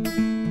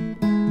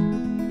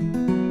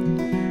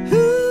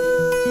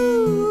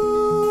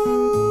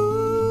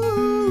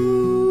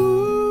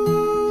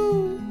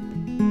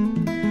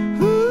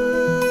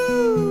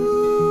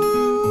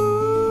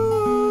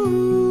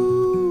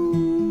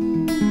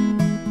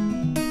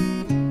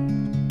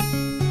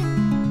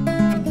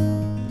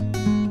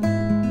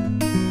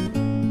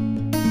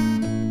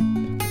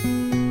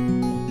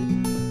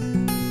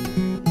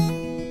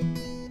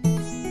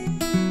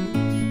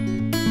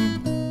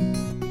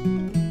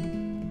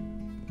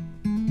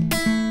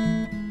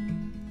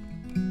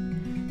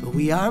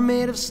 We are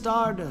made of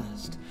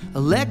stardust,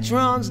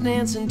 electrons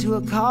dancing to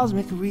a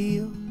cosmic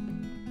reel.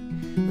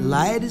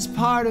 Light is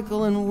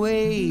particle and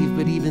wave,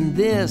 but even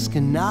this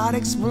cannot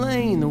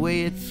explain the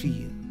way it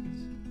feels.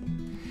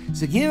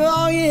 So give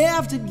all you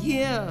have to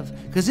give,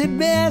 'cause at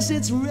best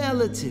it's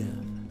relative.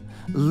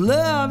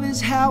 Love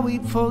is how we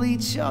pull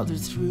each other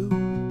through.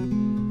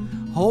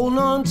 Hold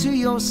on to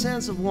your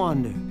sense of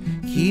wonder.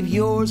 Keep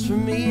yours for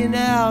me and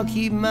I'll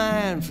keep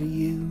mine for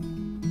you.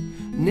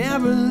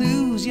 Never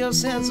lose your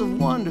sense of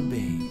wonder,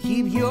 babe.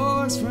 Keep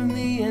yours for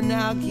me and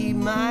I'll keep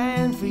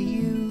mine for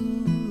you.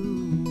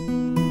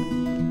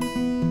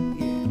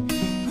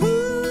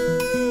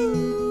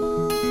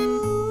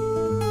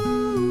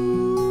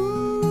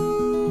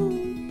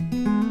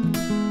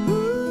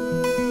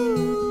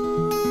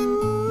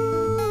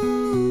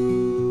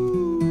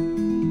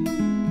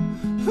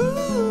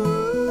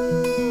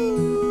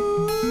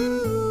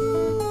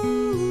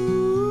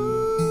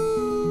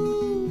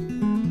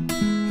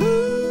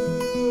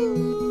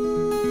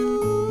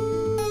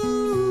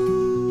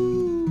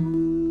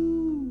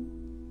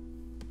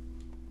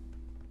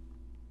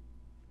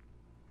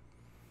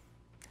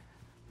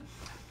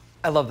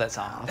 I love that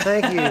song. Oh,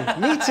 thank you.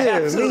 Me too.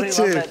 Absolutely Me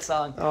too. love that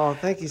song. Oh,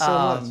 thank you so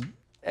much.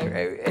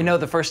 I know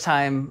the first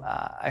time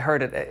I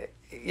heard it,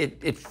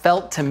 it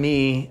felt to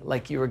me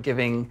like you were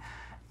giving.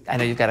 I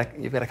know you've got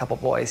a couple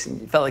boys,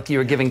 and you felt like you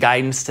were giving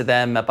guidance to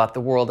them about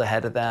the world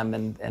ahead of them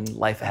and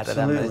life ahead of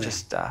them. And it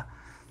just,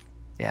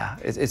 yeah,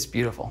 it's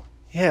beautiful.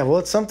 Yeah, well,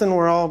 it's something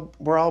we're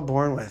all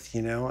born with,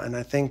 you know. And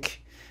I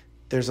think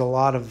there's a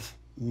lot of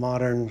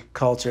modern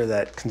culture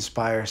that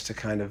conspires to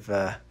kind of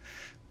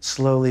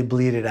slowly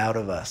bleed it out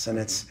of us, and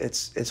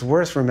it's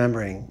worth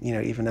remembering, you know,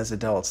 even as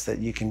adults, that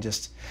you can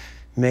just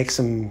make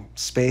some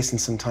space and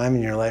some time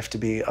in your life to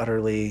be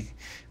utterly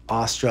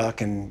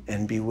awestruck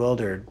and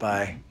bewildered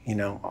by, you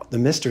know, the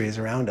mysteries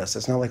around us.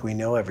 It's not like we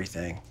know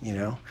everything, you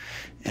know?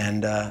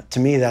 And to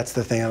me, that's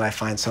the thing that I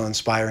find so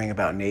inspiring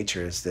about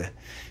nature, is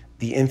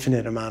the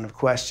infinite amount of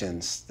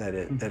questions that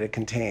it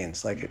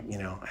contains. Like, you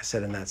know, I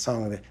said in that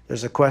song,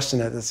 there's a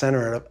question at the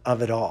center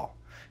of it all.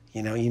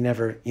 You know, you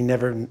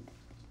never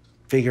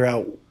figure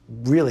out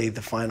really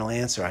the final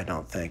answer, I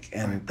don't think.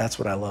 And that's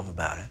what I love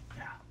about it.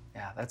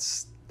 Yeah,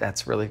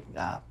 that's really,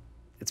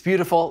 it's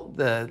beautiful.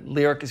 The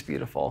lyric is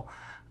beautiful.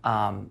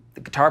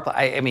 The guitar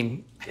play, I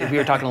mean, we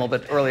were talking a little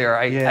bit earlier,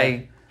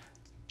 I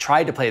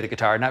tried to play the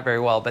guitar, not very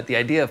well, but the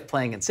idea of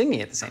playing and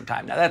singing at the same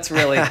time, now that's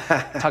really,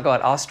 talk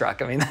about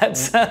awestruck. I mean,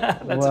 that's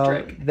well, a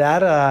trick.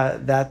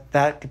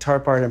 That guitar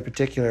part in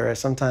particular,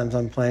 sometimes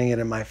I'm playing it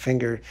and my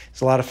finger,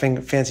 there's a lot of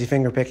fancy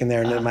finger picking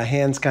there, and then my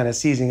hand's kind of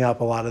seizing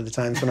up a lot of the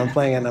times when I'm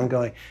playing it, and I'm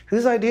going,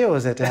 whose idea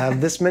was it to have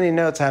this many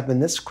notes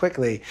happen this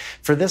quickly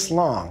for this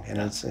long? And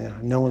it's, you know,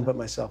 no one but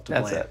myself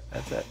to blame.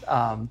 That's it.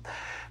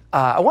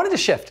 I wanted to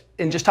shift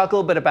and just talk a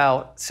little bit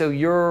about, so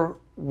your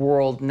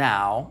world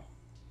now,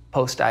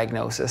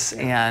 post-diagnosis,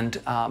 and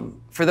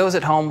for those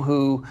at home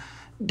who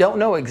don't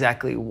know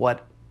exactly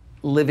what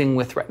living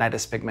with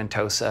retinitis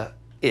pigmentosa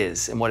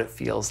is and what it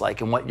feels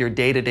like and what your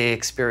day-to-day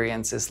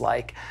experience is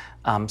like.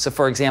 So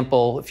for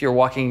example, if you're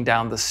walking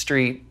down the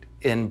street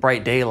in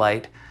bright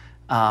daylight,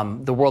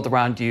 the world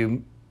around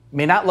you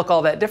may not look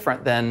all that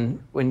different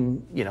than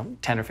when, you know,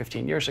 10 or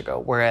 15 years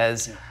ago,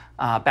 whereas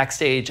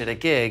backstage at a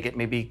gig, it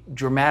may be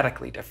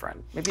dramatically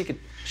different. Maybe you could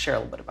share a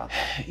little bit about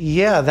that.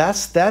 Yeah,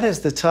 that is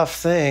the tough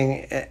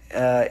thing,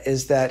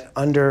 is that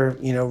under,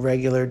 you know,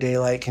 regular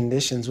daylight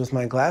conditions with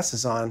my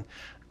glasses on,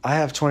 I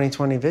have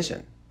 20/20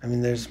 vision. I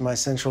mean, my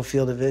central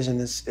field of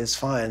vision is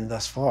fine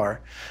thus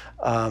far,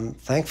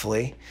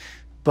 thankfully.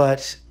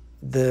 But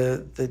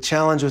the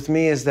challenge with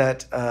me is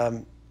that,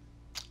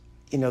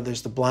 you know,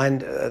 there's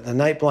the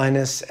night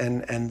blindness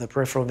and the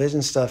peripheral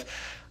vision stuff.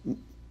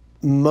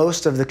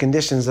 Most of the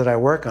conditions that I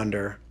work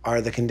under are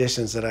the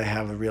conditions that I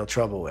have a real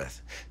trouble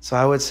with. So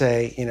I would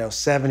say, you know,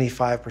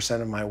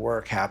 75% of my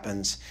work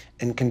happens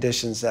in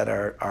conditions that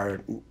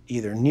are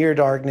either near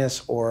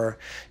darkness or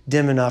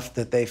dim enough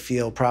that they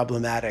feel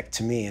problematic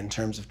to me in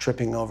terms of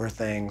tripping over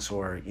things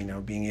or, you know,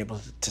 being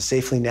able to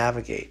safely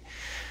navigate.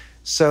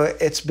 So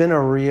it's been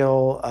a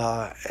real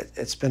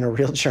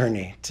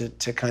journey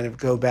to kind of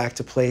go back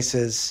to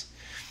places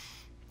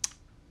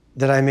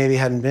that I maybe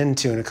hadn't been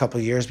to in a couple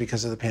of years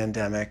because of the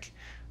pandemic.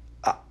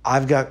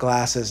 I've got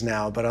glasses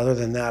now, but other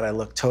than that, I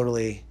look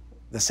totally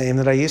the same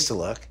that I used to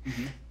look.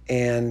 Mm-hmm.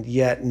 And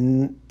yet,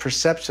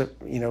 perception,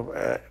 you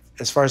know,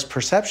 as far as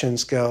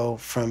perceptions go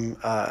from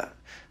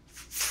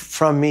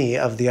me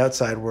of the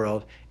outside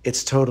world,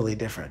 it's totally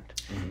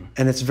different. Mm-hmm.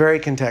 And it's very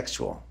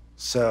contextual.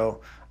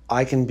 So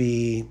I can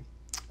be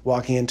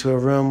walking into a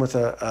room with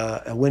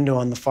a window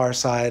on the far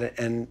side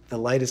and the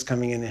light is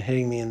coming in and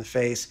hitting me in the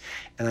face,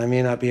 and I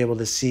may not be able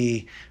to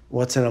see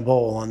what's in a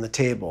bowl on the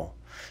table.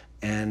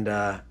 And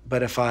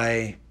but if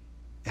I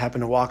happen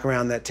to walk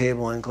around that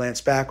table and glance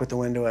back with the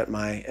window at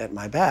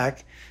my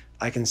back,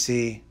 I can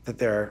see that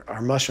there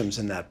are mushrooms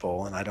in that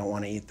bowl and I don't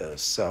want to eat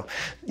those. So,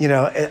 you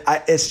know,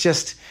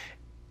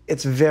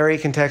 it's very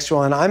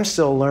contextual, and I'm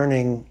still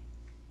learning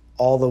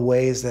all the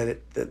ways that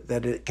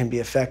it can be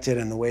affected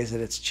and the ways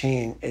that it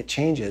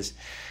changes.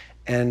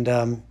 And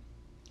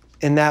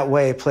in that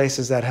way,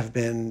 places that have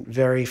been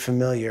very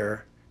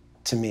familiar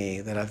to me,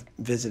 that I've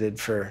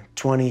visited for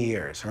 20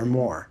 years or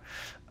more,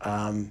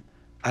 I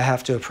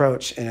have to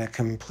approach in a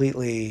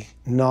completely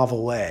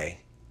novel way.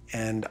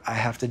 And I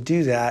have to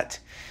do that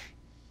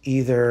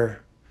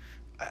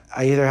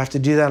I either have to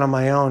do that on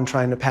my own,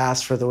 trying to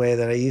pass for the way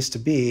that I used to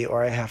be,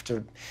 or I have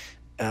to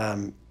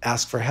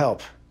ask for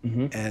help.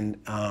 Mm-hmm.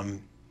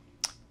 And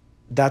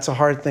that's a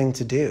hard thing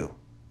to do,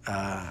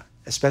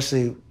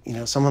 especially, you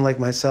know, someone like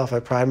myself.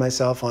 I pride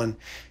myself on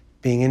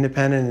being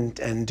independent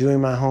and doing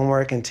my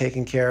homework and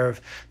taking care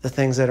of the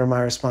things that are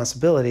my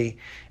responsibility.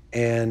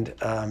 And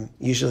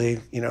usually,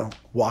 you know,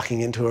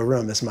 walking into a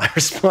room is my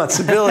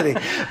responsibility.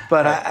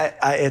 But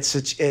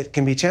it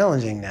can be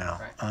challenging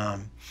now. Right.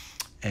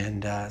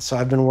 So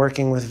I've been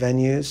working with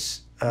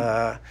venues.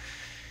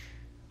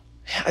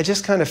 I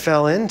just kind of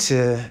fell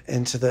into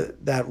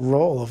that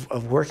role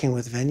of working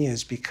with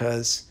venues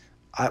because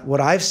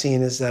what I've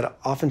seen is that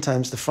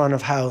oftentimes the front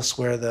of house,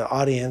 where the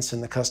audience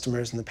and the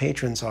customers and the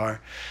patrons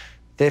are,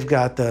 they've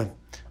got the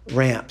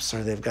ramps,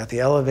 or they've got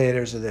the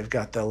elevators, or they've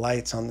got the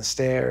lights on the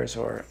stairs,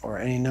 or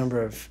any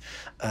number of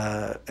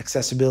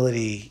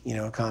accessibility, you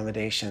know,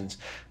 accommodations.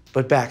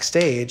 But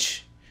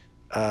backstage,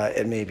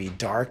 it may be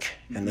dark,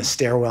 and the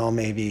stairwell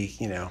may be,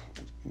 you know,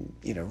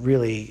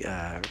 really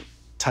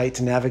tight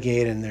to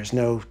navigate, and there's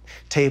no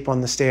tape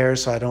on the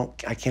stairs, so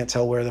I can't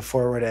tell where the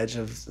forward edge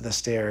of the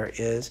stair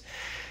is.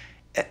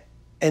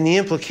 And the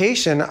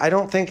implication, I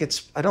don't think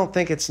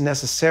it's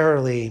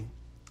necessarily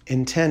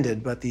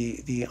intended, but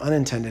the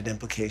unintended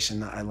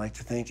implication, I like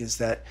to think, is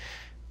that,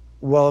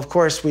 well, of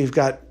course we've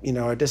got, you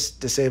know, our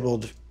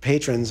disabled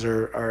patrons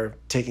are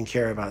taken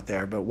care of out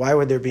there, but why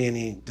would there be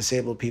any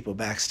disabled people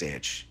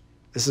backstage?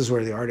 This is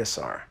where the artists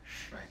are.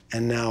 Right.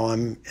 And now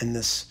I'm in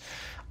this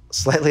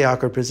slightly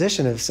awkward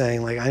position of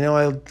saying, like, I know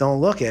I don't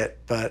look it,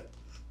 but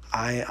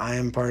I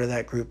am part of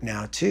that group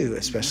now too,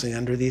 especially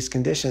under these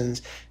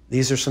conditions.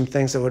 These are some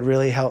things that would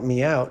really help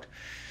me out.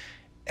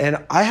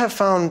 And I have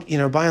found, you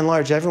know, by and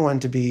large,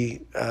 everyone to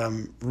be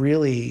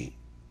really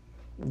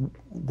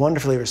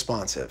wonderfully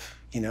responsive.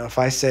 You know, if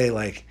I say,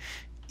 like,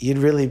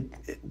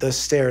 those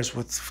stairs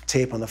with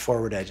tape on the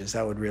forward edges,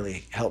 that would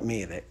really help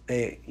me.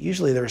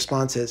 Usually the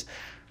response is,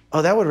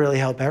 oh, that would really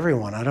help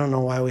everyone. I don't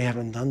know why we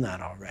haven't done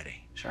that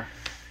already. Sure.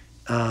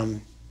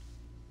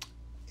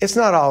 It's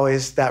not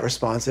always that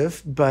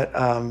responsive, but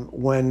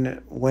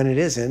when it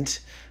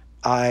isn't,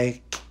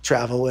 I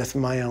travel with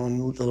my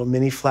own little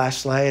mini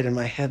flashlight and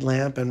my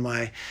headlamp and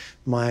my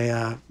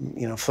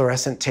you know,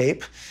 fluorescent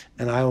tape,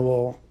 and I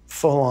will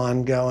full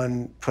on go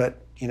and put,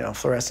 you know,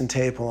 fluorescent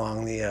tape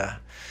along the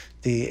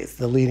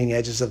leading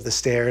edges of the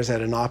stairs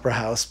at an opera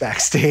house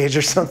backstage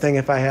or something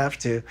if I have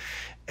to,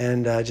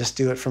 and just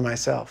do it for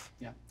myself.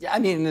 Yeah. Yeah. I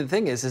mean, the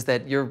thing is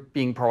that you're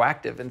being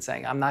proactive and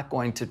saying, I'm not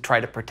going to try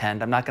to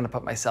pretend. I'm not going to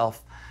put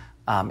myself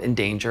in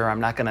danger. I'm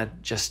not going to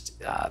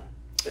just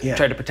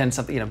try to pretend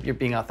something. You know, you're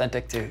being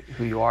authentic to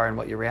who you are and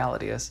what your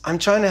reality is. I'm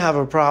trying to have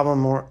a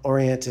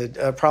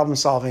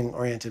problem-solving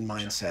oriented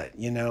mindset. Sure.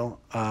 You know,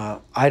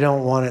 I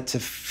don't want it to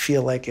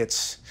feel like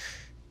it's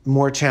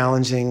more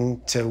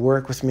challenging to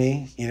work with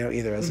me, you know,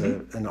 either as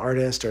an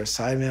artist or a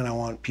sideman. I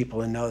want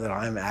people to know that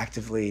I'm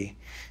actively,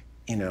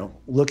 you know,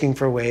 looking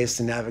for ways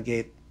to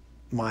navigate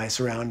my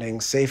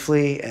surroundings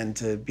safely and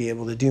to be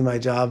able to do my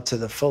job to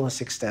the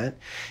fullest extent.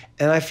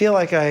 And I feel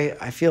like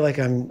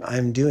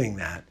I'm doing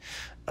that.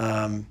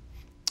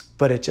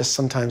 But it just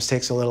sometimes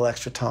takes a little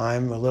extra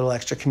time, a little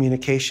extra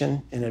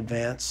communication in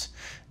advance.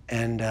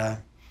 And,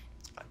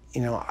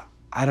 you know,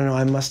 I don't know,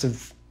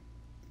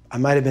 I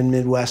might have been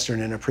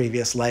Midwestern in a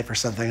previous life or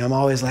something. I'm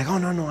always like, oh,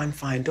 no, I'm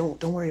fine.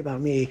 Don't worry about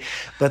me.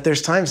 But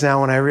there's times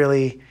now when I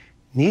really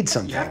need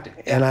something,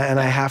 and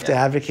I have to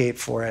advocate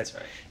for it. That's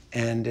right.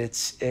 And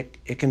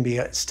it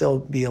can still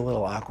be a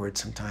little awkward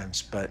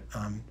sometimes. But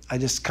I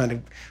just kind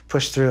of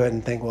push through it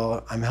and think,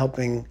 well, I'm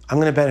going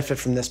to benefit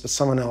from this, but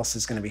someone else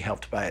is going to be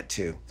helped by it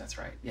too. That's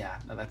right. Yeah.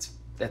 No, that's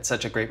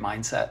such a great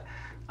mindset.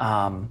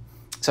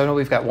 So I know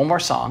we've got one more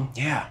song.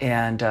 Yeah.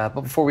 And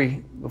but before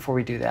we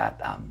do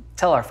that,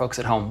 tell our folks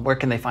at home, where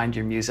can they find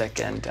your music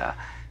and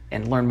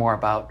learn more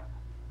about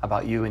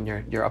you and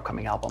your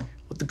upcoming album?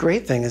 Well, the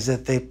great thing is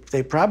that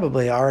they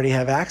probably already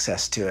have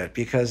access to it,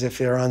 because if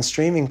they're on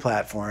streaming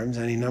platforms,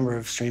 any number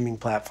of streaming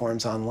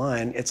platforms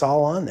online, it's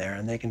all on there,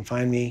 and they can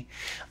find me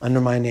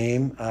under my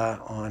name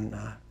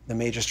on the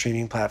major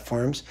streaming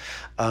platforms.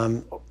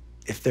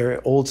 If they're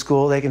old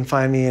school, they can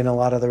find me in a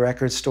lot of the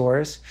record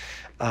stores.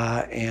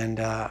 And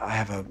I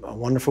have a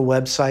wonderful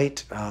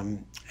website,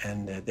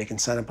 and they can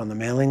sign up on the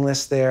mailing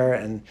list there.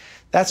 And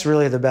that's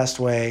really the best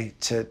way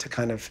to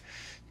kind of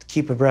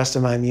keep abreast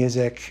of my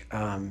music.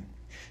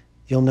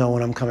 You'll know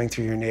when I'm coming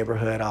through your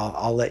neighborhood.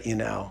 I'll let you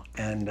know,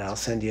 and I'll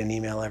send you an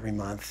email every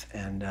month.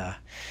 And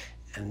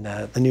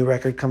the new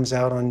record comes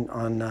out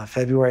on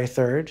February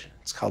 3rd.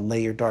 It's called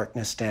Lay Your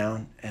Darkness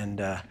Down. And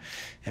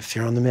if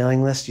you're on the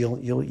mailing list, you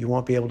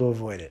won't be able to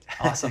avoid it.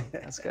 Awesome,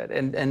 that's good.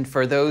 And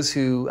for those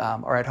who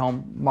are at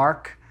home,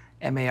 Mark,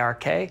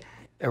 M-A-R-K,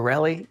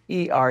 Erelli,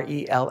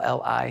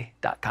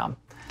 ERELLI.com.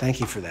 Thank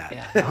you for that.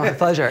 Yeah, my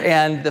pleasure.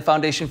 And the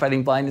Foundation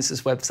Fighting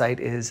Blindness's website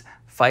is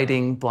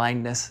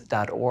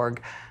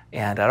fightingblindness.org.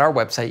 And at our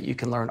website, you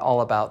can learn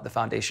all about the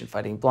Foundation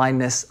Fighting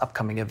Blindness,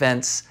 upcoming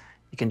events.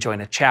 You can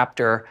join a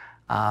chapter.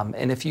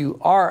 And if you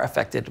are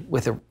affected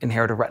with an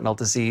inherited retinal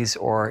disease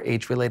or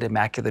age-related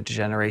macular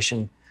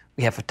degeneration,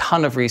 we have a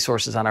ton of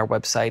resources on our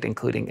website,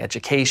 including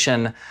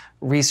education,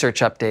 research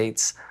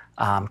updates,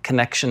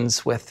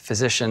 connections with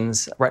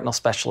physicians, retinal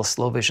specialists,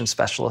 low vision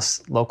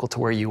specialists local to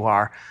where you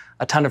are,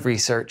 a ton of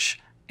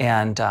research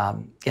and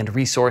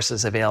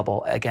resources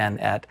available, again,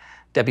 at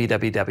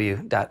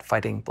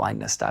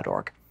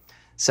www.fightingblindness.org.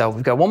 So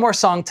we've got one more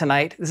song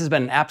tonight. This has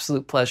been an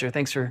absolute pleasure.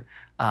 Thanks for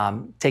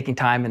taking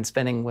time and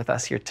spending with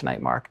us here tonight,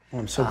 Mark.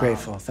 Well, I'm so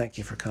grateful. Thank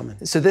you for coming.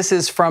 So this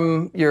is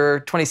from your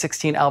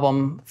 2016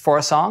 album, For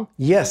a Song?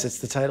 Yes, it's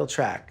the title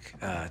track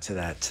to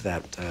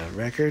that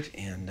record,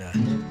 and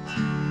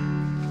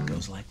it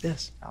goes like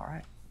this. All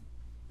right.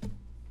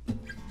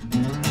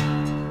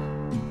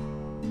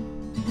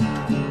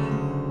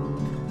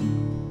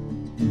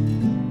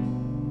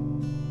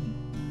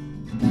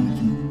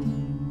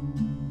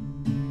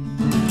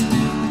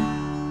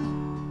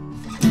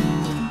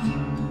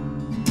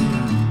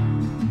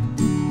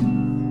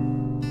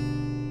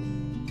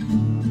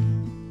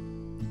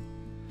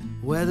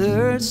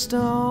 Weathered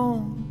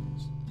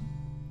stones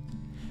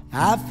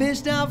I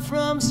fished out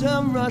from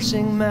some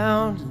rushing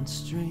mountain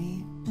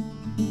stream,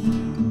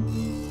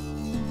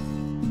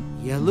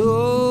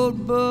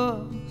 yellowed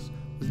books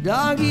with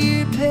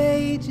dog-eared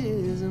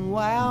pages and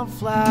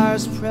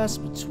wildflowers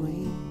pressed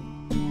between,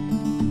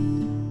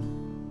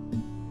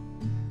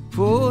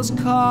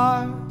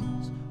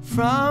 postcards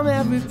from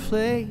every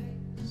place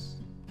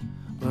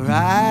where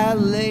I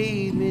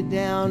laid me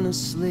down to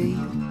sleep.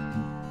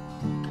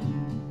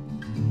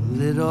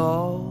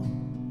 Little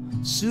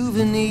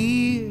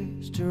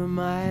souvenirs to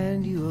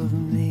remind you of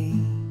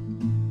me.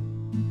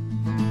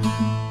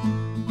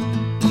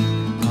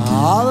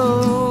 All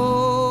the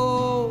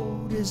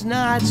road is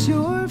not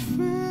your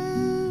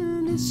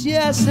friend, it's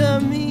just a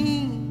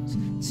means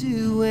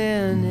to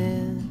an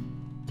end.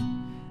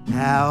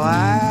 How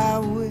I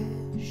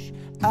wish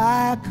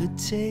I could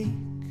take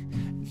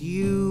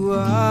you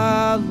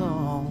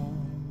along,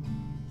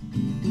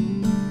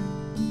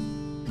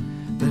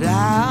 but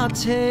I'll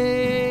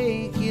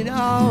take it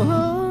all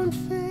on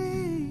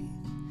faith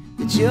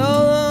that you'll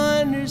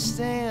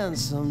understand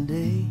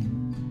someday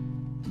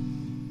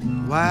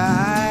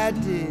why I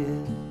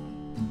did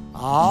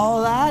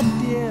all I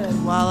did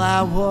while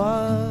I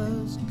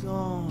was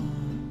gone.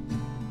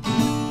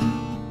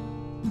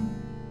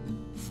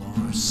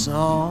 For a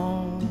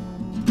song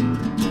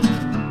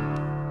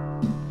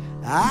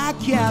I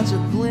catch a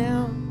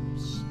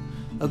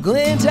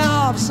glint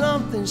of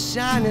something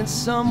shining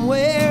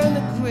somewhere in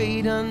the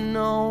great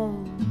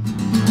unknown.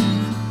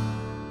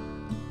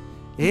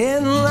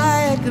 And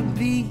like a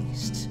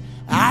beast,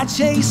 I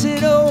chase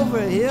it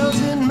over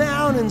hills and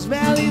mountains,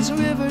 valleys,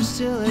 rivers,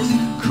 till it's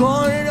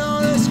cornered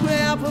on a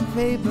scrap of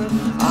paper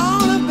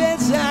on a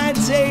bedside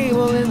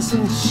table in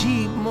some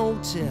cheap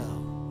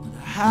motel with a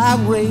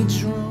highway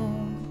drums.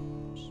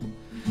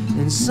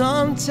 And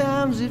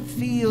sometimes it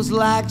feels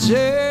like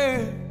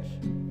church,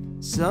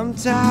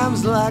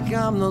 sometimes like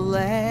I'm the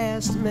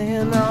last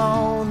man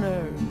on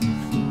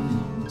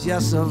earth,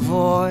 just a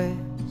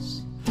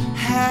voice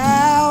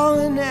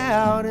howling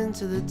out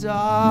into the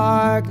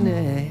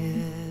darkness.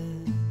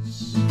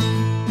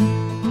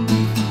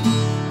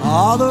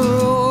 All the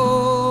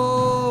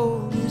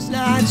road is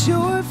not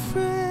your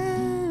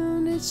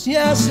friend, it's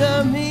just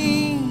a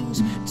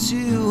means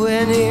to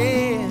an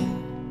end.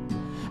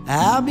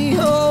 I'll be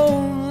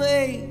home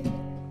late,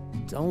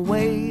 don't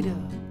wait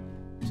up,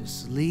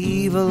 just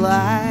leave a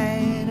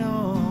light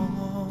on.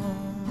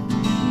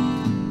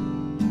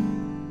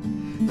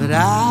 But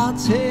I'll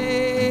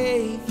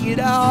take it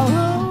all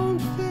on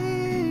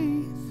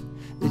faith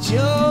that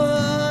you'll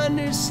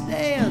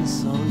understand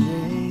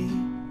someday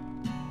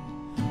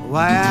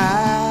why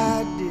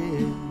I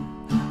did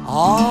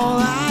all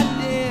I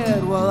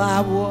did while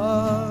I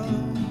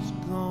was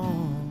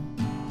gone.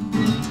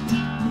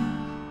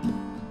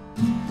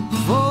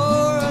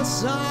 For a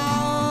song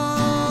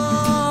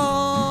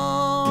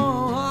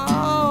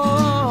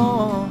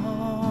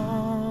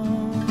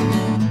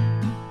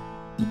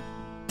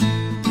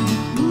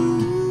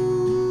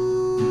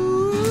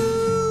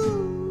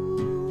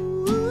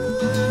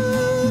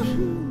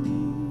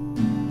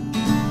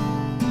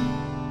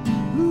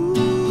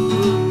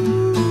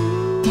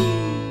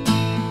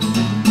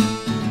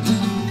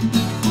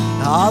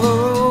all the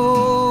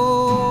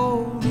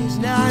road is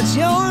not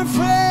your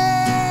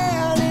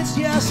friend, it's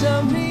just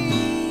a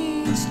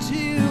means to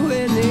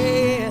an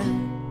end.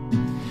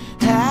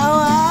 How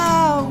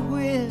I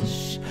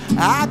wish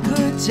I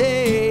could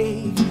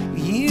take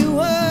you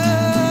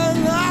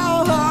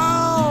along,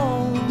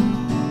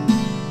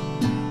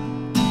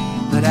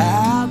 but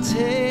I'll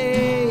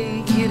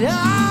take it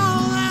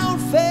all on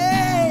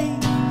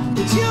faith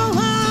that you'll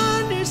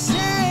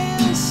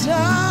understand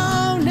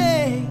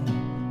someday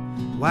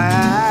why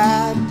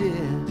I did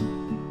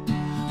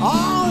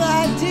all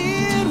I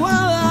did while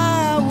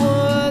I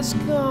was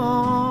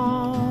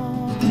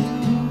gone.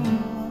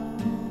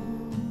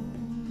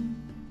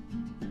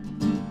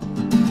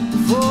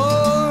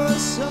 For a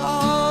song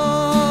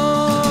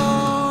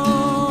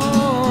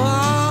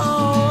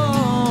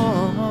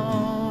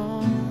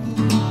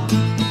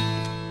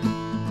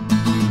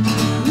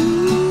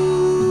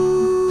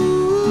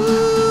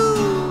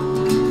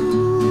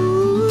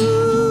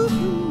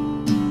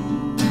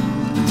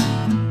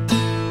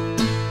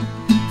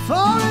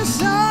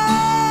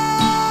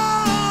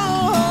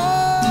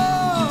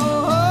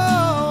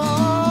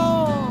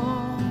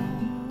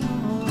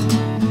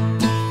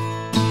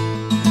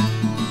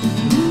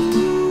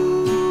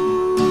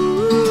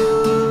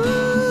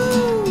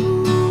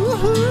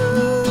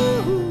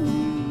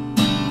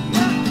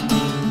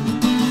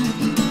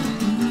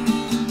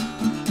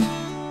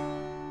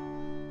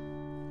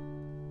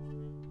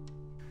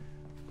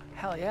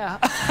Hell yeah.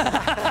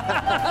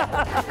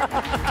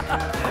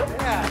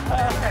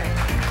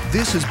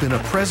 This has been a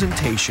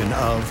presentation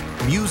of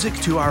Music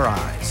to Our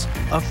Eyes,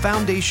 a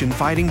Foundation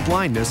Fighting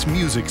Blindness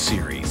music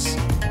series.